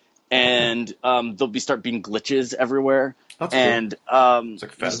crazier, Okay. and there'll be start being glitches everywhere, That's cool. and It's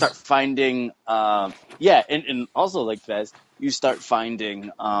like you start Fez. finding yeah, and also like Fez, you start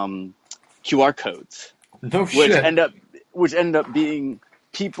finding QR codes No which shit. end up which end up being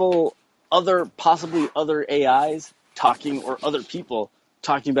people, possibly other AIs talking, or other people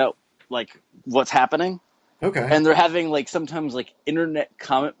talking about like what's happening, Okay. and they're having like sometimes like internet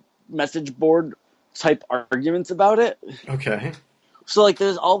comment message board type arguments about it. Okay. So like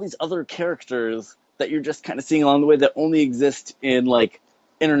there's all these other characters that you're just kind of seeing along the way that only exist in like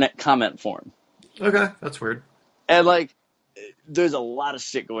internet comment form, Okay. That's weird. and like there's a lot of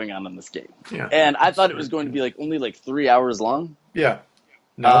shit going on in this game, Yeah. and I That's thought it very was going to cool. be like only like 3 hours long. Yeah.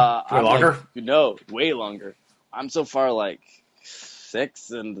 No. Way I'm like, longer? no, way longer. I'm so far like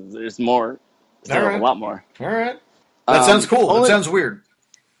 6, and there's more. All Still have a right. lot more. All right. That sounds cool. That Only sounds weird.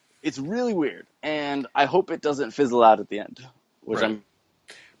 it's really weird, and I hope it doesn't fizzle out at the end, which Right. I'm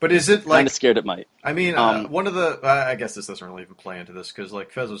But is it kind of like, scared it might. I mean, Um, one of the, I guess this doesn't really even play into this because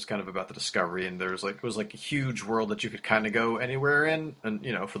like Fez was kind of about the discovery and there's like, it was like a huge world that you could kind of go anywhere in and,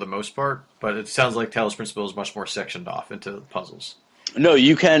 for the most part. But it sounds like Talos Principle is much more sectioned off into puzzles. no,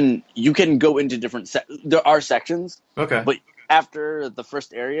 you can go into different there are sections, Okay. but after the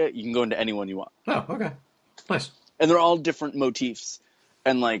first area, you can go into any one you want, Oh, okay. Nice. and they're all different motifs,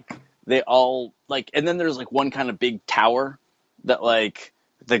 and like they all like, and then there's like one kind of big tower that like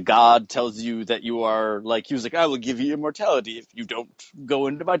the god tells you that you are like, he was like, I will give you immortality if you don't go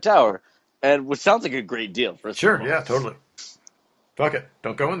into my tower, and which sounds like a great deal, first of Sure. all. Yeah, totally. Fuck it.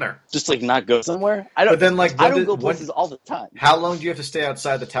 Don't go in there. Just like not go somewhere. But then like, I don't go places all the time. how long do you have to stay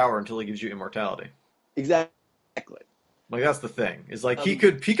outside the tower until he gives you immortality? Exactly. Like that's the thing. Is like he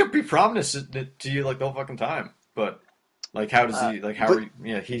could be promising it to you like the whole fucking time. But like how does he like how but, are you,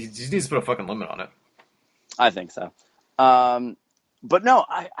 yeah, he needs to put a fucking limit on it. I think so. But no,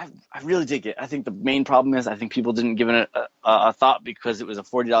 I really dig it. I think the main problem is I think people didn't give it a thought because it was a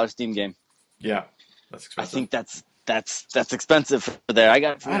 $40 Steam game. Yeah. That's expensive. I think that's expensive for there. I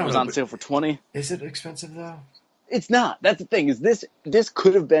got it I don't was know, on sale for 20. Is it expensive though? It's not. That's the thing. Is this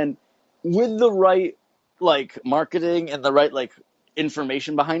could have been, with the right like marketing and the right like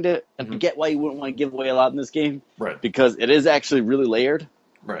information behind it, and I get why you wouldn't want to give away a lot in this game. Right. Because it is actually really layered.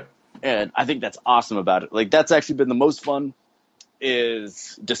 Right. And I think that's awesome about it. Like that's actually been the most fun,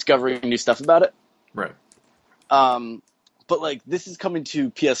 is discovering new stuff about it. Right. But like this is coming to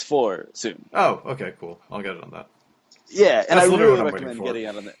PS4 soon. Oh, okay, cool. I'll get it on that. Yeah, and That's I literally really what I'm waiting recommend for. getting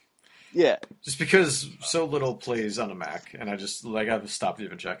it on it. Yeah. Just because so little plays on a Mac, and I just like I've stopped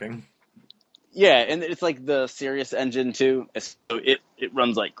even checking. Yeah, and it's like the Sirius engine too. So it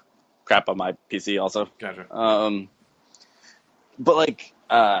runs like crap on my PC also. Gotcha. But like,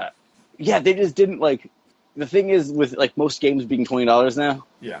 yeah, they just didn't like. The thing is, with like most games being $20 now,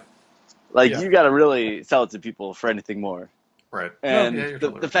 Yeah. like Yeah. you got to really sell it to people for anything more. Right. And no, yeah, you're the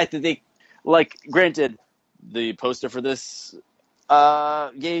totally right. fact that they, like, granted, the poster for this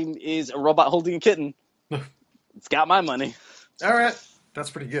game is a robot holding a kitten. It's got my money. All right, that's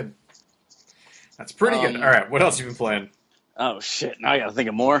pretty good. That's pretty good. All right, what else you been playing? Oh shit! Now I got to think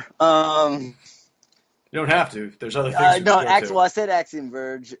of more. You don't have to. There's other things. You No, can go to. well, I said Axiom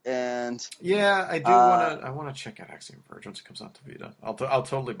Verge, and Yeah, I do want to. I want to check out Axiom Verge once it comes out to Vita. I'll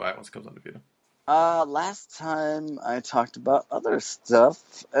totally buy it once it comes out to Vita. last time I talked about other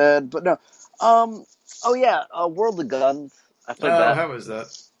stuff, but no. Oh yeah, World of Guns. I played that. How is that?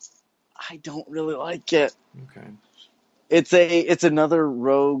 I don't really like it. Okay. It's another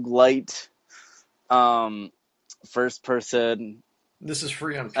roguelite, first person. This is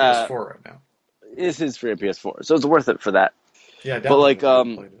free on PS4 right now. This is free on PS4, so it's worth it for that. Yeah, but like,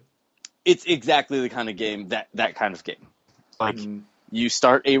 played it. it's exactly the kind of game that kind of game. Like, you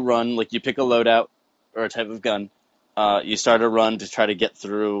start a run, like you pick a loadout or a type of gun. You start a run to try to get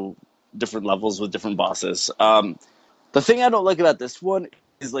through different levels with different bosses. The thing I don't like about this one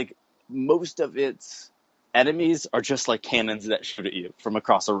is like most of its enemies are just like cannons that shoot at you from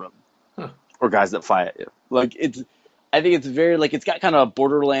across a room, or guys that fly at you. Like I think it's very like it's got kind of a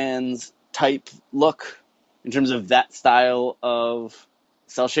Borderlands type look in terms of that style of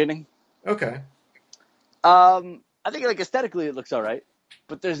cell shading. Okay. I think like aesthetically it looks all right,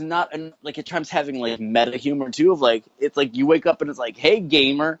 but there's not like it tries having like meta humor too. Of like it's like you wake up and it's like, hey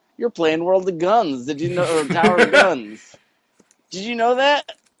gamer, you're playing World of Guns. Did you know or Tower of Guns? Did you know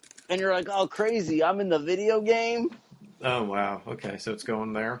that? And you're like, oh crazy, I'm in the video game. Oh wow. Okay, so it's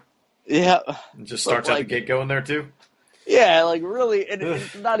going there. Yeah, It just but starts at the like gate going there too. yeah, like really, and Ugh.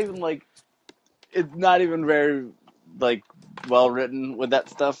 it's not even like it's not even very like well written with that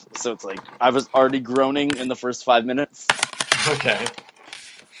stuff. So it's like I was already groaning in the first 5 minutes. Okay.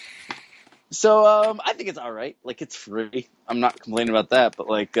 So I think it's all right. Like it's free. I'm not complaining about that, but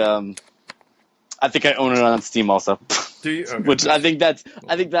like I think I own it on Steam also. Do you? Okay, Which nice. I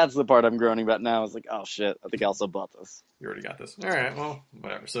think that's the part I'm groaning about now. Is like, oh shit, I think I also bought this. You already got this. All right. Well,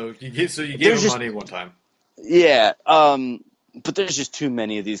 whatever. So you gave There's him just money one time. yeah, but there's just too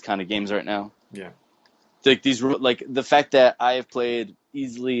many of these kind of games right now. Yeah. Like these, like the fact that I have played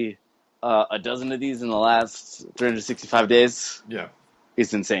easily a dozen of these in the last 365 days Yeah.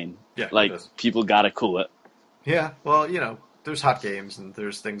 is insane. Yeah. It Like is. people gotta cool it. Yeah. Well, there's hot games and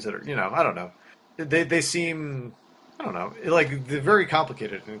there's things that are, I don't know. They seem, I don't know, like they're very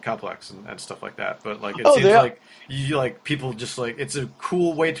complicated and complex and stuff like that. But like it Oh, seems they are. like you like people just like it's a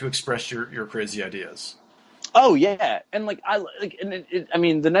cool way to express your crazy ideas. Oh yeah, and like I like, and I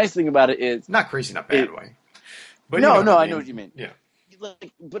mean, the nice thing about it is Not crazy, not bad way. But you know no, what I no, I know mean. what you mean. Yeah.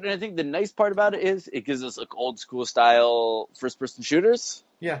 Like, but I think the nice part about it is it gives us like old school style first person shooters,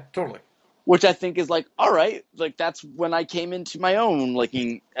 Yeah. Totally. which I think is like all right. Like that's when I came into my own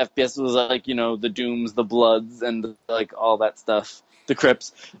liking FPS was like the Dooms, the Bloods, and like all that stuff, the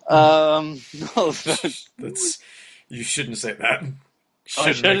Crips. All of that. That's you shouldn't say that. Oh,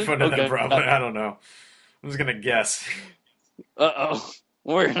 I Shouldn't make shouldn't. fun of them, Okay. probably. I don't know. I'm just gonna guess. Oh,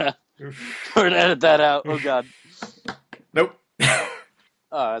 we're gonna edit that out. Oh God. Nope.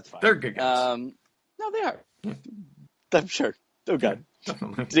 Oh, that's fine. They're good guys. No, they are. I'm sure. Oh God.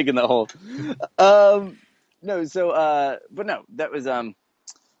 Definitely. Digging that hole. No, so but no, that was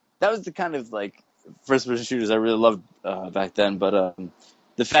the kind of like first person shooters I really loved back then. But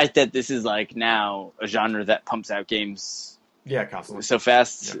the fact that this is like now a genre that pumps out games Yeah, constantly. so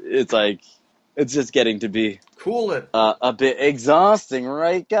fast, Yeah. it's like it's just getting to be Cool it. a bit exhausting,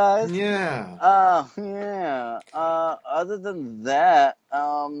 right, guys? Yeah. Yeah. Other than that,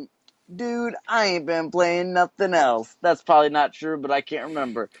 dude, I ain't been playing nothing else. That's probably not true, but I can't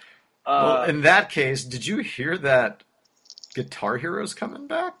remember. Well, in that case, did you hear that Guitar Hero's coming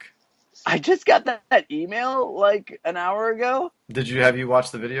back? I just got that email like an hour ago. Have you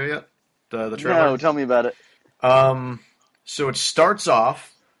watched the video yet? The trailer? No, tell me about it. So it starts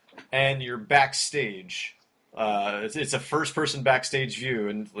off, and you're backstage. It's a first-person backstage view,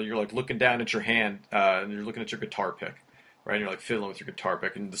 and you're like looking down at your hand, and you're looking at your guitar pick, right? And you're like fiddling with your guitar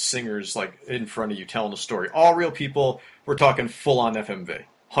pick, and the singer's like in front of you telling the story. All real people. We're talking full-on FMV,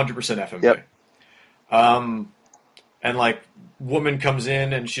 100% FMV. Yep. And like, woman comes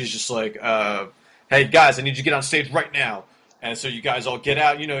in, and she's just like, "Hey guys, I need you to get on stage right now." And so you guys all get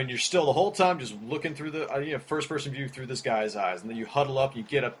out, and you're still the whole time just looking through the first person view through this guy's eyes, and then you huddle up, you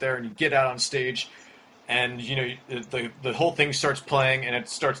get up there, and you get out on stage, and the whole thing starts playing, and it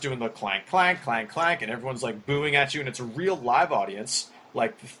starts doing the clank, clank, clank, clank, and everyone's like booing at you, and it's a real live audience,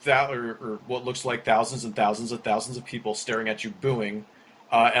 like or what looks like thousands and thousands of people staring at you booing,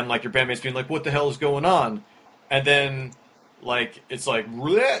 and like your bandmates being like, "What the hell is going on?" And then like it's like,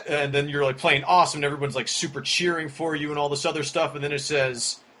 bleh, and then you're like playing awesome, and everyone's like super cheering for you and all this other stuff, and then it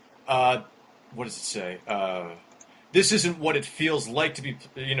says, what does it say? This isn't what it feels like to be,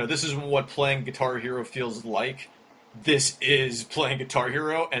 this isn't what playing Guitar Hero feels like. This is playing Guitar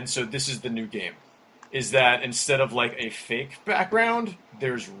Hero, and so this is the new game. Is that instead of like a fake background,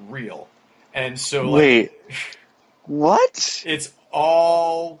 there's real, and so like, Wait, what? it's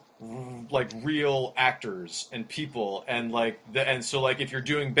all like real actors and people, and like and so like if you're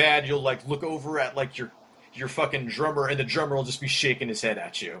doing bad, you'll like look over at like your fucking drummer, and the drummer will just be shaking his head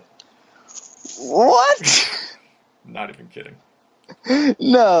at you. What? Not even kidding.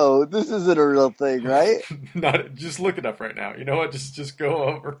 No, this isn't a real thing, right? Not just look it up right now. You know what? Just go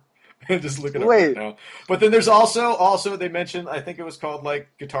over and just look it up Wait. right now. But then there's also they mentioned, I think it was called like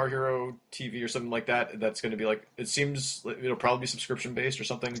Guitar Hero TV or something like that. That's going to be like, it seems it'll probably be subscription based or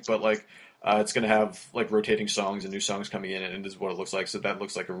something, but like it's going to have like rotating songs and new songs coming in, and this is what it looks like. So that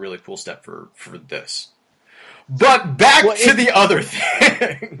looks like a really cool step for this. But back to the other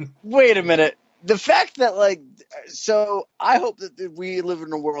thing. Wait a minute. The fact that so I hope that we live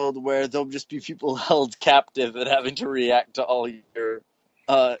in a world where there'll just be people held captive and having to react to all you're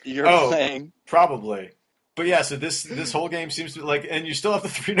playing. Probably. But yeah, so this whole game seems to like, and you still have the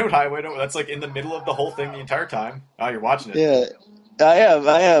 3 note highway. That's like in the middle of the whole thing the entire time. Oh, you're watching it. Yeah,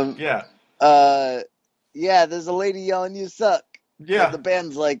 I am. Yeah, Uh, yeah, there's a lady yelling, "You suck," and yeah. the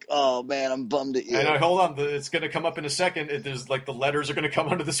band's like, "Oh man, I'm bummed at And you." hold on, it's going to come up in a second. There's like the letters are going to come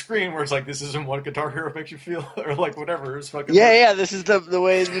onto the screen where it's like, this isn't what Guitar Hero makes you feel, or like whatever. It's fucking Yeah. This is the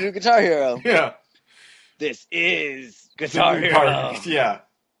way the new Guitar Hero. yeah. This is The Guitar new part, Hero. yeah.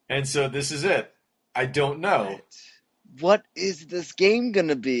 And so this is it. I don't know. What is this game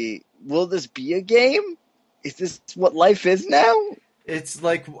gonna be? Will this be a game? Is this what life is now? It's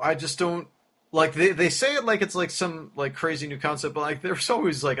like I just don't like they say it like it's like some like crazy new concept, but like there's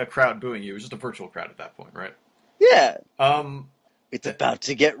always like a crowd booing you. It was just a virtual crowd at that point, right? Yeah. Um, It's about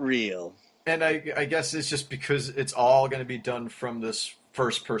to get real. and I guess it's just because it's all going to be done from this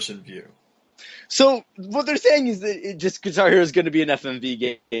first person view. So what they're saying is that Guitar Hero is going to be an FMV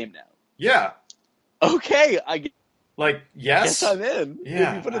game now. Yeah, Okay, I like yes, guess I'm in.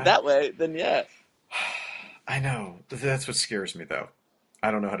 Yeah, If you put it that way, then yeah. I know. That's what scares me, though. I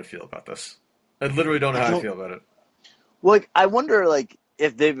don't know how to feel about this. I literally don't know how to feel about it. Well, like, I wonder, like,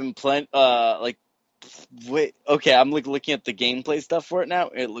 if they've been playing, like, wait, okay, I'm, like, looking at the gameplay stuff for it now.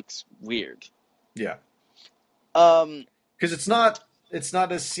 It looks weird. Yeah. Um, Because it's not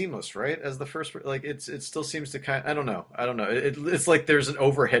as seamless, right? As the first, like, it still seems to kind. I don't know. It's like there's an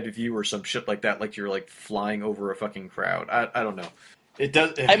overhead view or some shit like that, like you're like flying over a fucking crowd. I don't know. It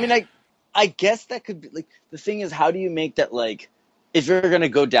does. I mean, I guess that could be, like, the thing is, how do you make that, like, if you're going to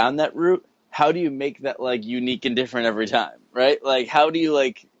go down that route, how do you make that, like, unique and different every time, right? Like, how do you,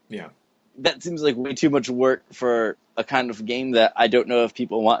 like, yeah. That seems like way too much work for a kind of game that I don't know if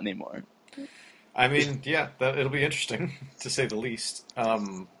people want anymore. I mean, yeah, it'll be interesting to say the least. I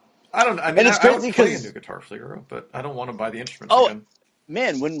don't know. I mean, And it's I would crazy play a 'cause- new Guitar Hero, but I don't want to buy the instruments Oh, again.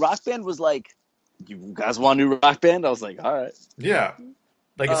 man, when Rock Band was like, "You guys want a new Rock Band?" I was like, "All right." Yeah,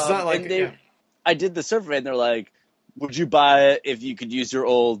 like it's not like and I did the survey, and they're like, "Would you buy it if you could use your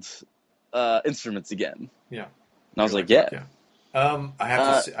old instruments again?" yeah. And I was You're like, "Yeah." yeah. I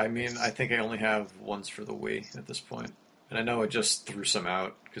have to. I mean, I think I only have ones for the Wii at this point, and I know I just threw some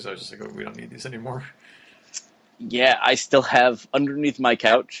out because I was just like, "Oh, we don't need these anymore." Yeah, I still have underneath my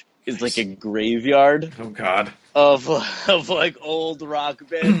couch is like a graveyard Oh God, of like old Rock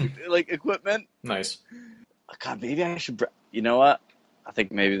Band like equipment. nice. God, maybe I should. You know what? I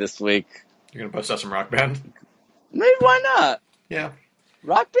think maybe this week. You're gonna bust out some Rock Band? Maybe why not? Yeah,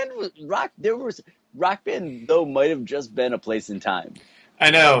 Rock Band was Rock Band though might have just been a place in time.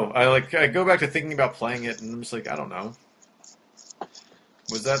 I know. I go back to thinking about playing it, and I'm just like, I don't know.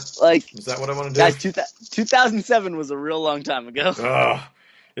 Was that what I want to do? Guys, 2007 was a real long time ago. Ugh.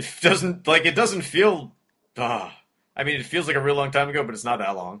 It doesn't feel. I mean, it feels like a real long time ago, but it's not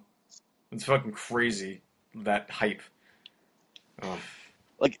that long. It's fucking crazy that hype. Ugh.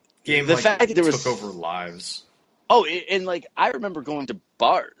 Like Game the like fact that there took was over lives. Oh, and like I remember going to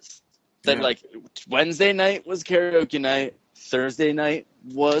bars that like Wednesday night was karaoke night, Thursday night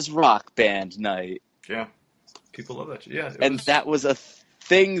was Rock Band night. Yeah, people love that. Yeah, and that was a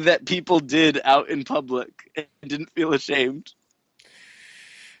thing that people did out in public and didn't feel ashamed.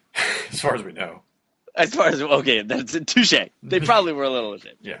 As far as we know. That's a touche. They probably were a little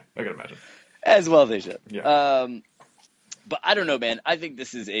ashamed. Yeah, I can imagine. As well they should. Yeah. But I don't know, man. I think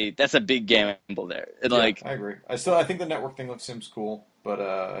that's a big gamble there. And I agree. I think the network thing seems cool, but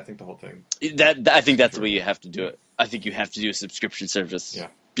I think the whole thing. I think that's the way you have to do it. I think you have to do a subscription service. Yeah.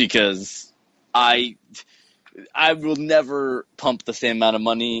 Because I will never pump the same amount of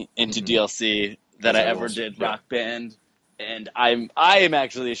money into DLC that I ever did Rock Band, and I am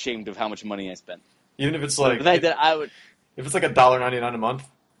actually ashamed of how much money I spent. Even if it's like the fact that I would, if it's like $1.99 a month,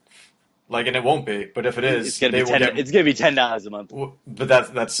 like, and it won't be, but if it is, it's gonna be $10 a month. But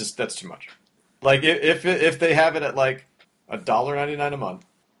that's too much. Like if they have it at like $1.99 a month,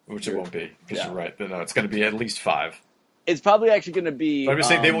 which it won't be, because you're right. No, it's going to be at least $5. It's probably actually going to be. But I'm just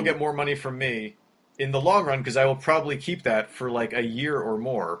saying they will get more money from me in the long run because I will probably keep that for like a year or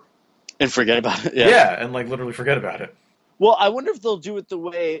more and forget about it. Yeah, and like literally forget about it. Well, I wonder if they'll do it the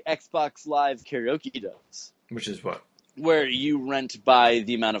way Xbox Live Karaoke does. Which is what? Where you rent by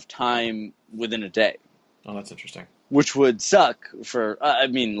the amount of time within a day. Oh, that's interesting. Which would suck for,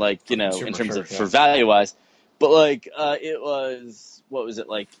 in terms of for value-wise. But, like, it was, what was it,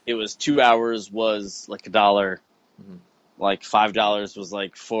 like, it was 2 hours was, like, $1. Mm-hmm. Like, $5 was,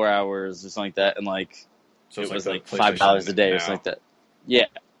 like, 4 hours or something like that. And, like, so it was, like, $5 a day or something like that. Yeah.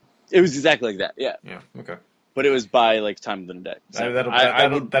 It was exactly like that, yeah. Yeah, okay. But it was by, like, time within a day. So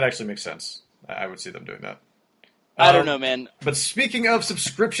that actually makes sense. I would see them doing that. I don't know, man. But speaking of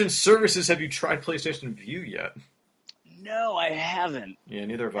subscription services, have you tried PlayStation Vue yet? No, I haven't. Yeah,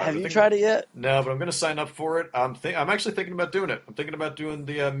 neither have I. Have you tried it yet? No, but I'm going to sign up for it. I'm actually thinking about doing it. I'm thinking about doing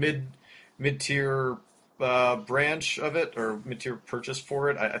the mid-tier branch of it, or mid-tier purchase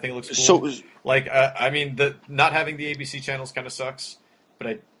for it. I think it looks cool. So, Like, I mean, the not having the ABC channels kind of sucks,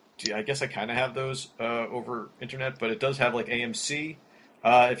 but I guess I kind of have those over internet. But it does have like AMC.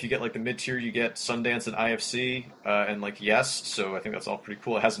 If you get like the mid-tier, you get Sundance and IFC and like Yes. So I think that's all pretty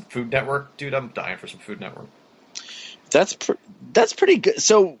cool. It has a Food Network, dude. I'm dying for some Food Network. that's pretty good.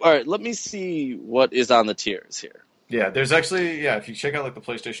 So, all right, let me see what is on the tiers here. Yeah, there's actually, if you check out like the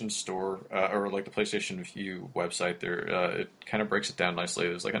PlayStation Store or like the PlayStation Vue website, there it kind of breaks it down nicely.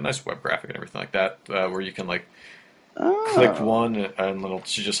 There's like a nice web graphic and everything like that, where you can like click one and it'll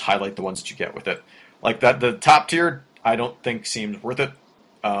just highlight the ones that you get with it. Like that, the top tier I don't think seems worth it,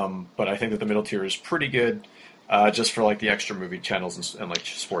 but I think that the middle tier is pretty good, just for like the extra movie channels and like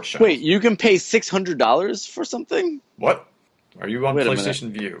sports channels. Wait, you can pay $600 for something? What? Are you on Wait a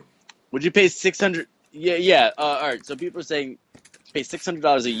PlayStation Vue? Would you pay $600? Yeah. All right. So people are saying pay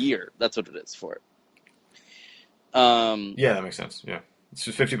 $600 a year. That's what it is for it. Yeah, that makes sense. Yeah, it's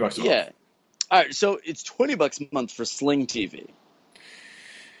just $50 a month. Yeah. All right. So it's $20 a month for Sling TV.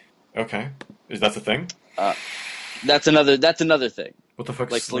 Okay, is that the thing? That's another thing. What the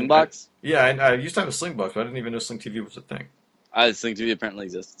fuck? Like is Sling? Slingbox? Yeah, I used to have a Slingbox, but I didn't even know Sling TV was a thing. Sling TV apparently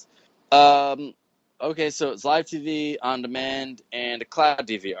exists. Okay, so it's live TV on demand and a cloud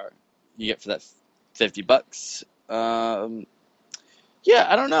DVR. You get for that $50. Yeah,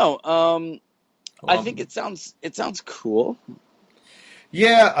 I don't know. I think it sounds cool.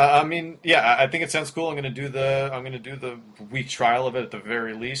 Yeah, I mean, yeah, I think it sounds cool. I'm gonna do the week trial of it at the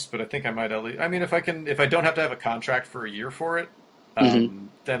very least, but I think I might at least. I mean, if I don't have to have a contract for a year for it,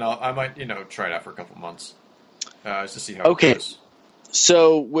 then I might try it out for a couple months, just to see how it goes.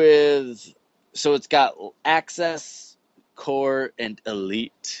 So it's got Access, Core, and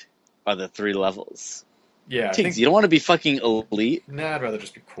Elite are the 3 levels. Yeah, Tiggs, you don't want to be fucking Elite. Nah, I'd rather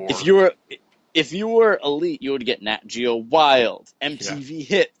just be Core. If you were Elite, you would get Nat Geo Wild, MTV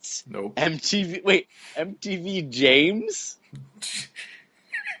Hits, MTV James.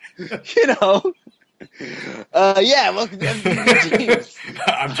 Welcome to MTV James.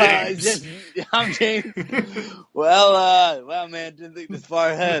 I'm James. I'm James. Well, man, didn't think this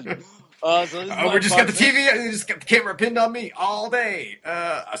far ahead. We just got the TV. We just got the camera pinned on me all day.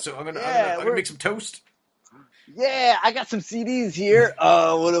 So I'm gonna make some toast. Yeah, I got some CDs here.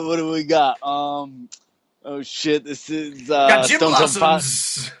 What do we got? Oh shit, this is got Jim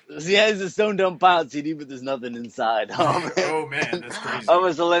Blossoms. Yeah, it's a Stone Temple Pilots CD, but there's nothing inside. Oh man, that's crazy. I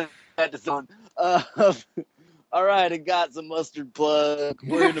must have let that to someone. All right, I got some Mustard Plug.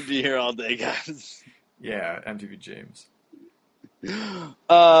 We're gonna be here all day, guys. Yeah, MTV James.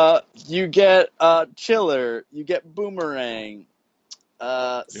 You get Chiller. You get Boomerang.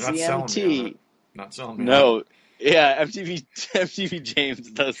 CMT. Not selling me. No. Yeah, MTV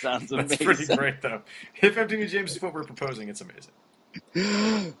James, that sounds amazing. That's pretty great, though. If MTV James is what we're proposing, it's amazing.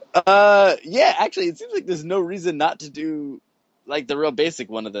 Yeah, actually, it seems like there's no reason not to do, like, the real basic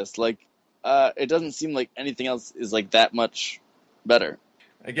one of this. Like, it doesn't seem like anything else is, like, that much better.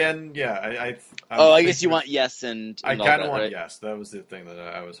 Again, yeah, I guess you want Yes and I kind of want right? Yes. That was the thing that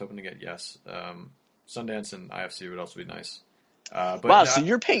I was hoping to get Yes. Sundance and IFC would also be nice. But wow, so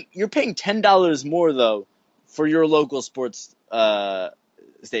you're paying $10 more, though, for your local sports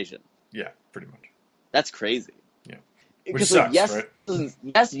station. Yeah, pretty much. That's crazy. Yeah, which sucks, Yes right?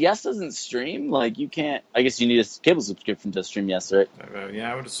 Yes doesn't stream. Like, you can't. I guess you need a cable subscription to stream Yes, right?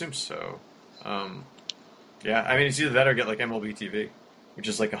 Yeah, I would assume so. Yeah, I mean, it's either that or get like MLB TV, which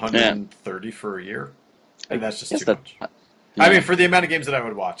is like $130 for a year, and that's just too much. Yeah. I mean, for the amount of games that I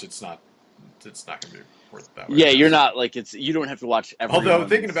would watch, it's not going to be worth it that way. Yeah, you're not like you don't have to watch every. Although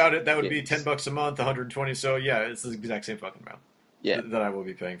thinking about it, that would be $10 a month, 120. So yeah, it's the exact same fucking amount. Yeah. That I will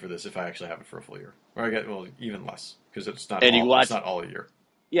be paying for this if I actually have it for a full year, or I get even less because it's not. It's not all a year.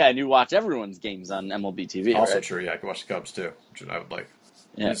 Yeah, and you watch everyone's games on MLB TV. Also right? true. Yeah, I can watch the Cubs too, which I would like.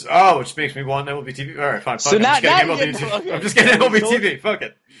 Yeah. Which makes me want MLB TV. All right, fine. So I'm just getting MLB TV. Fuck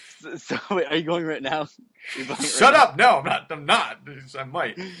it. So wait, are you going right now? Shut up! No, I'm not. I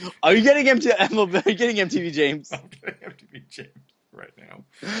might. Are you getting MLB? Are you getting MTV James? I'm getting MTV James right now.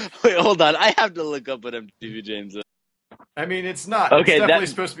 Wait, hold on. I have to look up what MTV James is. I mean, it's not. Okay, it's definitely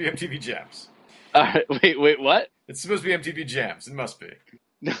supposed to be MTV Jams. Wait, what? It's supposed to be MTV Jams. It must be.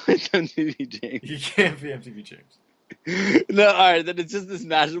 No, it's MTV James. You can't be MTV James. No, all right, then it's just this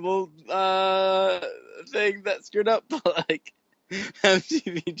Mashable thing that screwed up. Like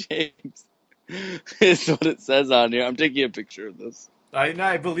MTV James. It's what it says on here. I'm taking a picture of this.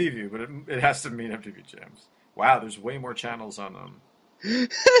 I believe you, but it has to mean MTV Jams. Wow, there's way more channels on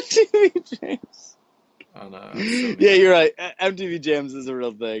MTV Jams. Sony. Yeah, you're right. MTV Jams is a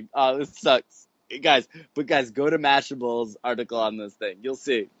real thing. Oh, this sucks, guys. But guys, go to Mashable's article on this thing. You'll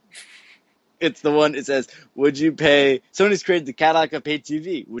see. It's the one. It says, "Would you pay?" Sony's created the Cadillac of pay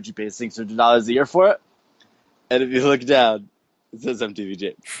TV. Would you pay $600 a year for it? And if you look down, it says MTV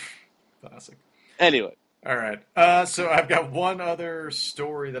Jams. Classic. Anyway. All right. So I've got one other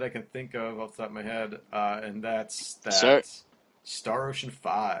story that I can think of off the top of my head, and that's that Sure. Star Ocean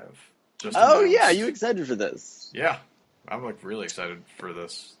 5 just Oh announced. yeah, you excited for this? Yeah, I'm like really excited for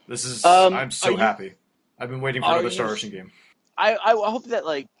this. This is I'm so happy. I've been waiting for another Star Ocean game. I hope that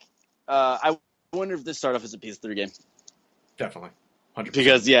I wonder if this start off as a PS3 game. Definitely, 100%.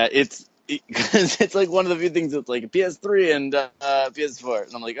 Because yeah, it's like one of the few things that's like a PS3 and PS4,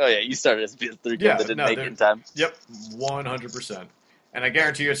 and I'm like, oh yeah, you started as a PS3 game that didn't make it in time. Yep, 100%. And I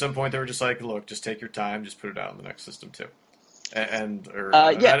guarantee you, at some point they were just like, look, just take your time, just put it out on the next system too. I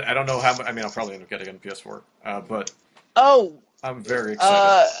don't know how. I mean, I'll probably end up getting it on PS4, but I'm very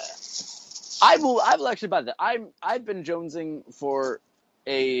excited. I will actually buy that. I've been jonesing for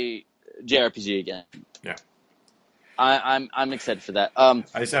a JRPG again. Yeah. I'm excited for that. I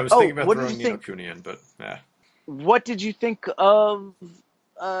was thinking about throwing Ni no Kuni in, but yeah. What did you think of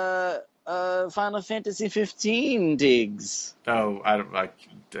Final Fantasy 15, Diggs? Oh,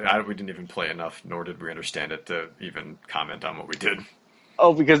 we didn't even play enough, nor did we understand it to even comment on what we did.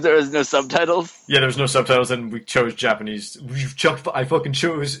 Oh, because there was no subtitles? Yeah, there was no subtitles, and we chose Japanese. I fucking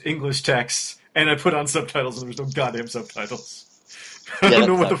chose English text, and I put on subtitles, and there was no goddamn subtitles. I don't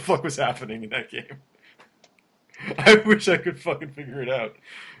know what the fuck was happening in that game. I wish I could fucking figure it out.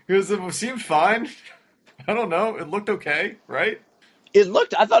 Because it seemed fine. I don't know. It looked okay, right? I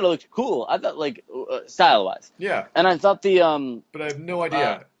thought it looked cool. I thought, style-wise. Yeah. And I thought but I have no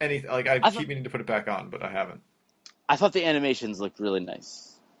idea anything. I keep meaning to put it back on, but I haven't. I thought the animations looked really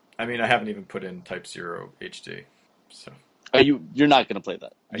nice. I mean, I haven't even put in Type 0 HD, so. You're not going to play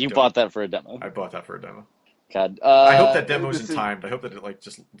that. You bought that for a demo. I bought that for a demo. God. I hope that demo's in timed. I hope that it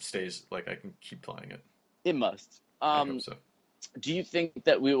just stays, I can keep playing it. It must. I hope so. Do you think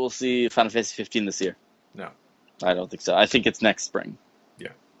that we will see Final Fantasy 15 this year? No. I don't think so. I think it's next spring.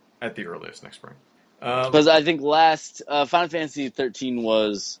 Yeah, at the earliest next spring. Because I think last Final Fantasy 13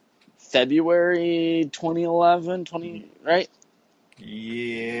 was February 2011, right?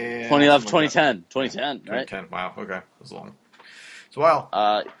 Yeah. 2011, 2010. 2010, right? 2010, wow, okay. That was long. It's a while.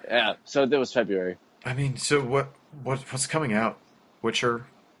 Yeah, so that was February. I mean, so what's coming out? Witcher?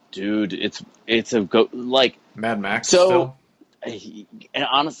 Dude, it's a Mad Max still? And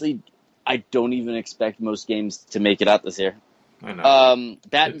honestly, I don't even expect most games to make it out this year. I know.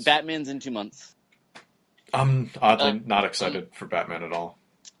 Batman's in 2 months. I'm oddly not excited for Batman at all.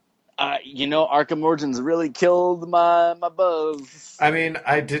 Arkham Origins really killed my buzz. I mean,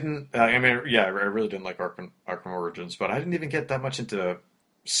 I really didn't like Arkham Origins, but I didn't even get that much into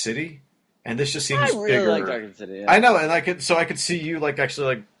City, and this just seems I really bigger. liked Arkham City. Yeah. I know, and I could see you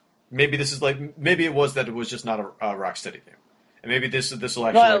actually maybe this is maybe it was that it was just not a Rocksteady game. And maybe this will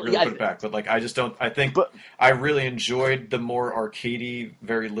actually really put it back. But I just don't. I think I really enjoyed the more arcadey,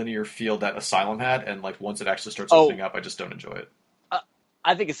 very linear feel that Asylum had, and once it actually starts opening up, I just don't enjoy it.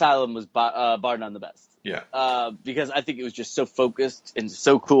 I think Asylum was bar none the best. Yeah. Because I think it was just so focused and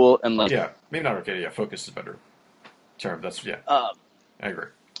so cool and yeah, maybe not arcadey. Yeah, focused is a better term. That's I agree.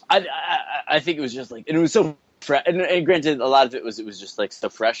 I think it was just and it was so fresh. And granted, a lot of it was just so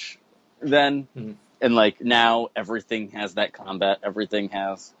fresh then. Mm-hmm. And now everything has that combat, everything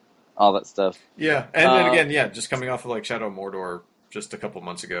has all that stuff. Yeah, and again, just coming off of Shadow of Mordor just a couple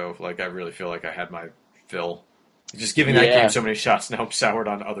months ago, I really feel like I had my fill. Just giving that game so many shots now, I'm soured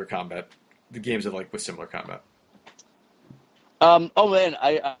on other combat, the games that with similar combat. Oh man,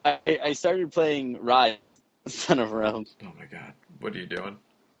 I started playing Rise, Son of Rome. Oh my god, what are you doing?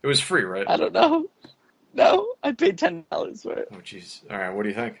 It was free, right? I don't know. No, I paid $10 for it. Oh jeez. All right, what do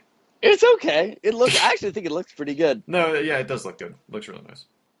you think? It's okay. I actually think it looks pretty good. No, yeah, it does look good. It looks really nice.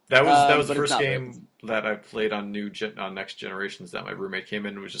 That was the first game that I played on on Next Generations that my roommate came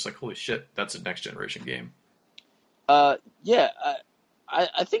in and was just like, "Holy shit, that's a Next Generation game." Yeah,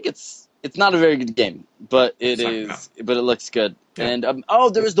 I think it's not a very good game, but but it looks good. Yeah. And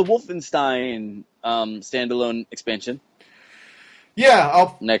there was the Wolfenstein standalone expansion.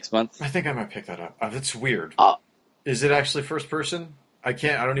 Yeah, next month. I think I might pick that up. That's weird. Is it actually first person? I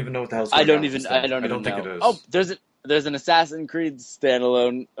don't even know what the hell's going on. I don't think it is. Oh, there's an Assassin's Creed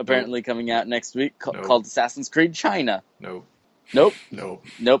standalone apparently coming out next week called Assassin's Creed China. Nope.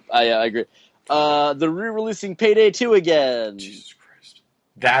 I agree. They're re-releasing Payday 2 again. Jesus Christ.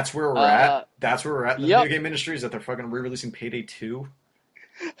 That's where we're at? That's where we're at in the Yep. video game industry, is that they're fucking re-releasing Payday 2?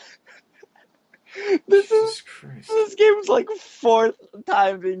 This game's like fourth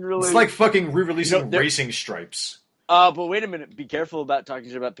time being released. It's like fucking re-releasing Racing Stripes. But wait a minute. Be careful about talking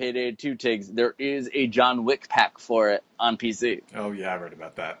shit about Payday 2, Tiggs. There is a John Wick pack for it on PC. Oh, yeah, I read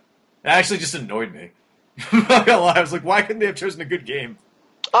about that. It actually just annoyed me. I'm not gonna lie. I was like, why couldn't they have chosen a good game?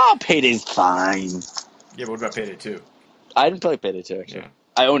 Oh, Payday's fine. Yeah, but what about Payday 2? I didn't play Payday 2, actually. Yeah.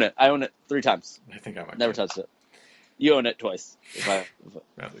 I own it. I own it 3 times. I think I might. Never touched it. You own it twice.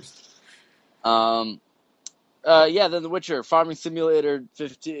 At least. Yeah, then The Witcher, Farming Simulator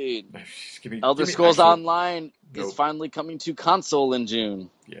 15. Elder Scrolls Online is finally coming to console in June.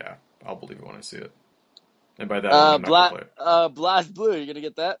 Yeah, I'll believe it when I see it. And by that, I'm not gonna play it. BlazBlue, you gonna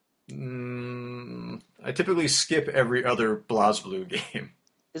get that? I typically skip every other BlazBlue game.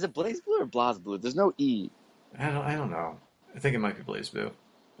 Is it BlazBlue or BlazBlue? There's no E. I don't know. I think it might be BlazBlue.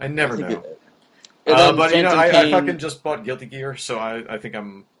 I never know. But I fucking just bought Guilty Gear, so I think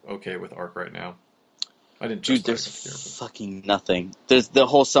I'm okay with Ark right now. I didn't. Dude, there's fucking nothing. The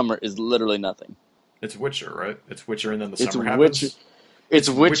whole summer is literally nothing. It's Witcher, right? It's Witcher, and then the summer happens. It's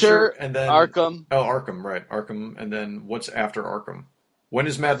Witcher, and then Arkham. Oh, Arkham, right? Arkham, and then what's after Arkham? When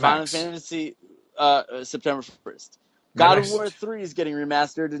is Mad Max? Final Fantasy, September 1st. God of War 3 is getting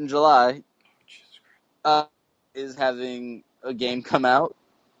remastered in July. Is having a game come out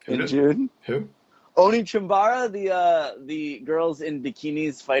in June. Who? Oni Chimbara, the girls in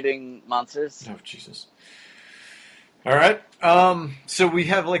bikinis fighting monsters. Oh, Jesus. All right. So we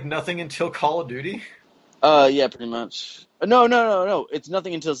have like nothing until Call of Duty? Yeah, pretty much. No. It's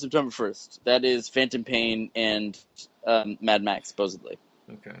nothing until September 1st. That is Phantom Pain and Mad Max, supposedly.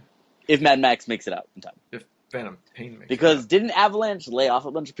 Okay. If Mad Max makes it out in time. If Phantom Pain makes because it out. Didn't Avalanche lay off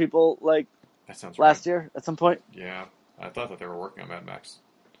a bunch of people like that sounds last year at some point? Yeah. I thought that they were working on Mad Max.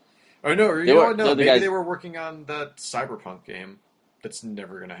 Oh, no. Maybe they were working on that Cyberpunk game. That's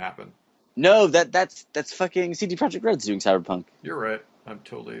never going to happen. No, that's fucking CD Projekt Red's doing Cyberpunk. You're right. I'm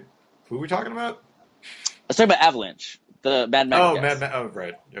totally... Who are we talking about? I was talking about Avalanche. The Mad Max. Oh, Oh,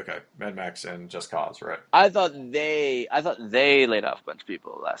 right. Okay. Mad Max and Just Cause, right. I thought they laid off a bunch of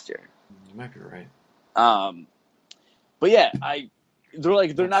people last year. You might be right. But yeah,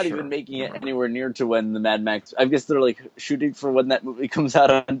 they're not even making it anywhere near to when the Mad Max. I guess they're like shooting for when that movie comes out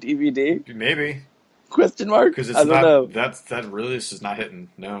on DVD. Maybe. Question mark? Because I don't know. That release is not hitting.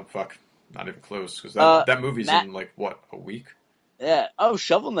 No, fuck. Not even close. Because that movie's in like, what, a week? Yeah. Oh,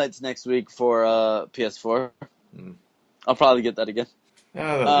 Shovel Knight's next week for PS4. I'll probably get that again.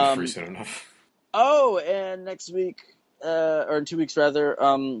 Yeah, that'll be free soon enough. Oh, and next week, or in 2 weeks rather,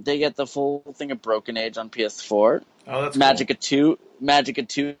 they get the full thing of Broken Age on PS4. Oh, that's Magicka 2. Magicka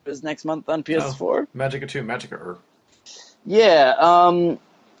 2 is next month on PS4. Oh, Magicka 2, Magicka. Yeah.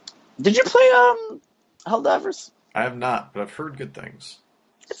 Did you play Helldivers? I have not, but I've heard good things.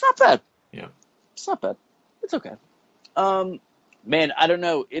 It's not bad. Yeah. It's not bad. It's okay. Man, I don't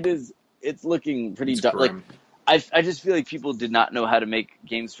know. It's looking pretty dumb. Like, I just feel like people did not know how to make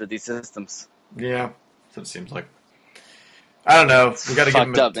games for these systems. Yeah, that's what it seems like. I don't know. We got to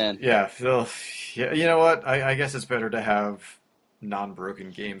give them up, man. Yeah, Phil. Yeah, you know what? I guess it's better to have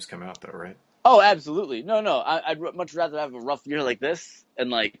non-broken games come out, though, right? Oh, absolutely. No. I'd much rather have a rough year like this and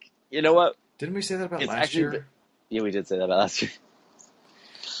like, you know what? Didn't we say that about last year? Yeah, we did say that about last year.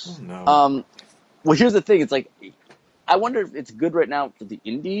 Oh no. Well, here's the thing. It's like, I wonder if it's good right now for the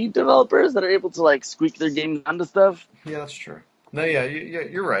indie developers that are able to like squeak their games onto stuff. Yeah, that's true. No, yeah,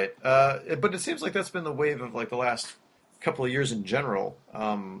 you're right. But it seems like that's been the wave of like the last couple of years in general.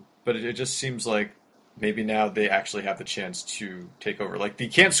 But it just seems like maybe now they actually have the chance to take over. Like, you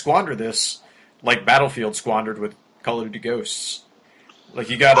can't squander this like Battlefield squandered with Call of Duty Ghosts.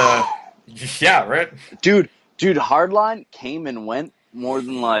 Like, you gotta... Yeah, right? Dude, Hardline came and went more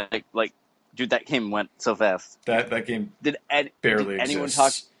than like... Dude, that game went so fast. That game barely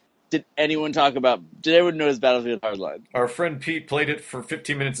exists. Did anyone notice Battlefield Hardline? Our friend Pete played it for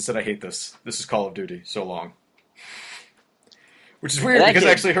 15 minutes and said, I hate this. This is Call of Duty. So long. Which is weird because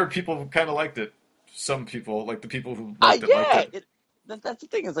I actually heard people kind of liked it. Some people, like the people who liked it. That's the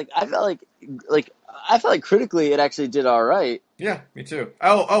thing. It's like I felt like critically it actually did all right. Yeah, me too.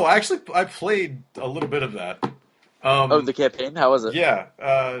 I played a little bit of that. The campaign. How was it? Yeah,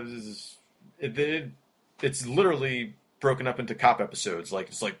 it's literally broken up into cop episodes. Like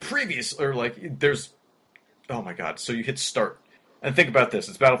it's like previous or like there's. Oh my god! So you hit start and think about this.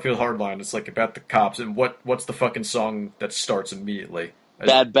 It's Battlefield Hardline. It's like about the cops and what's the fucking song that starts immediately?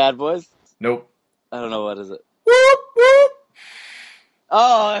 Bad Boys. Nope. I don't know what is it. Whoop whoop.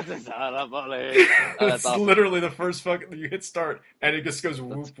 Oh, that's Sarabole. Oh, It's that's awesome. literally the first fucking you hit start, and it just goes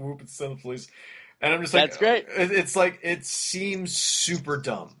whoop whoop instead of the police, and I'm just like, That's great. it's like it seems super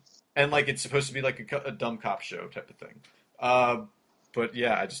dumb, and like it's supposed to be like a dumb cop show type of thing. But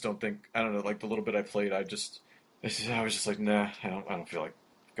yeah, I just don't think I don't know. Like the little bit I played, I was just like, nah, I don't feel like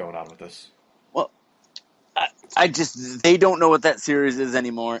going on with this. Well, they don't know what that series is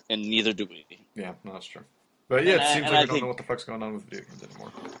anymore, and neither do we. Yeah, no, that's true. But yeah, it seems like we don't know what the fuck's going on with video games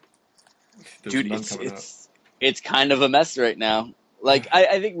anymore. There's Dude, none coming out. it's kind of a mess right now. Like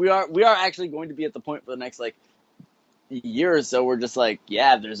I think we are actually going to be at the point for the next like year or so. We're just like,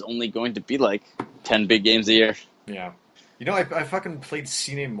 yeah, there's only going to be like 10 big games a year. Yeah, you know, I fucking played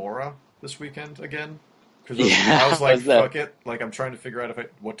Cine Mora this weekend again because Yeah, I was like, how's that? fuck it. Like I'm trying to figure out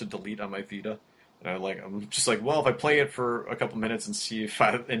what to delete on my Vita, and I'm just like, well, if I play it for a couple minutes and see if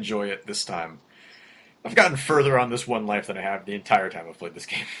I enjoy it this time. I've gotten further on this one life than I have the entire time I've played this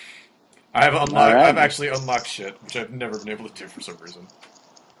game. I've actually unlocked shit, which I've never been able to do for some reason.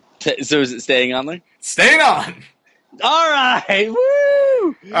 So is it staying on there? Staying on! All right,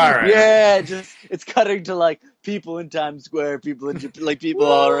 woo! All right. Yeah, it's cutting to like people in Times Square, people in like people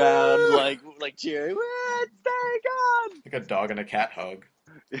all around, like cheering. Woo, it's staying on. Like a dog and a cat hug.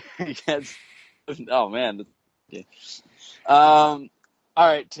 Yes. Oh man. Okay. All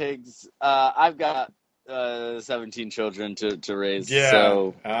right, Tiggs. I've got 17 children to raise. Yeah,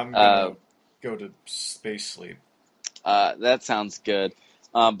 so I'm gonna go to space sleep. that sounds good.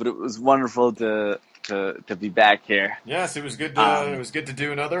 But it was wonderful to be back here. Yes, it was good. It was good to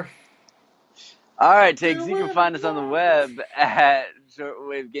do another. All right, Tiggs. You can find us on the web at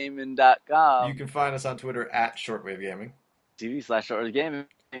shortwavegaming.com. You can find us on Twitter at shortwavegaming. TV/shortwavegaming.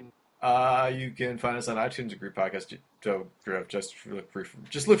 You can find us on iTunes at Grief Podcast.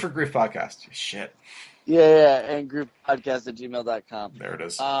 Just look for Grief Podcast. Shit. Yeah, and groupodcast@gmail.com. There it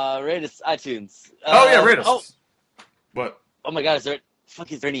is. Rate us, iTunes. Rate us. Oh. What? Oh my God, is there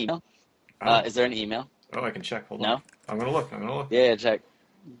an email? Is there an email? Oh, I can check. Hold No? on. I'm gonna look. Yeah, check.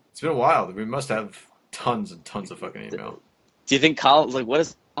 It's been a while. We must have tons and tons of fucking email. Do you think Colin, what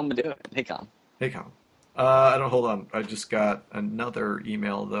is Colin doing? Hey, Colin. Hey, Colin. I don't. Hold on. I just got another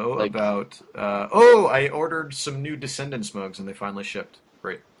email though about. I ordered some new Descendants mugs and they finally shipped.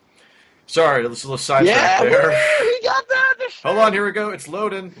 Great. Sorry, this is a little sidetrack there. We got that. Hold on, here we go. It's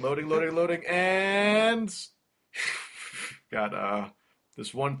loading, and got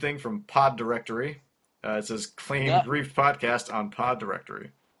this one thing from Pod Directory. It says claim Grief Podcast on Pod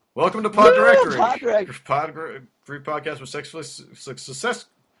Directory. Welcome to Pod Directory. Grief Podcast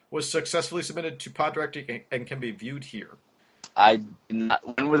was successfully submitted to Pod Directory and can be viewed here. I did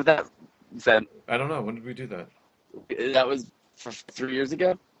not. When was that sent? I don't know. When did we do that? That was 3 years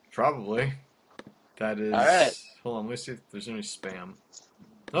ago? Probably. That is... All right. Hold on, let me see if there's any spam.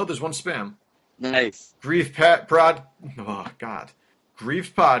 Oh, there's one spam. Nice. Grief Podcast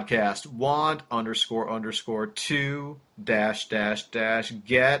want __2 --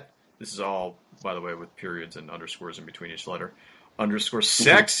 get. This is all, by the way, with periods and underscores in between each letter.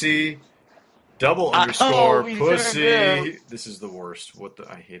 _sexy _ pussy. This is the worst.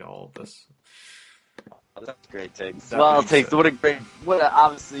 I hate all of this. Oh, that's great, Tiggs. Well, Tiggs, what a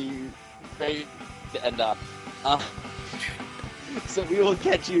obviously great to end up. So we will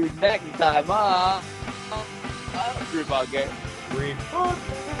catch you next time. Group on game. Grief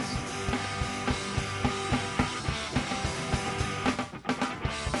Podcast.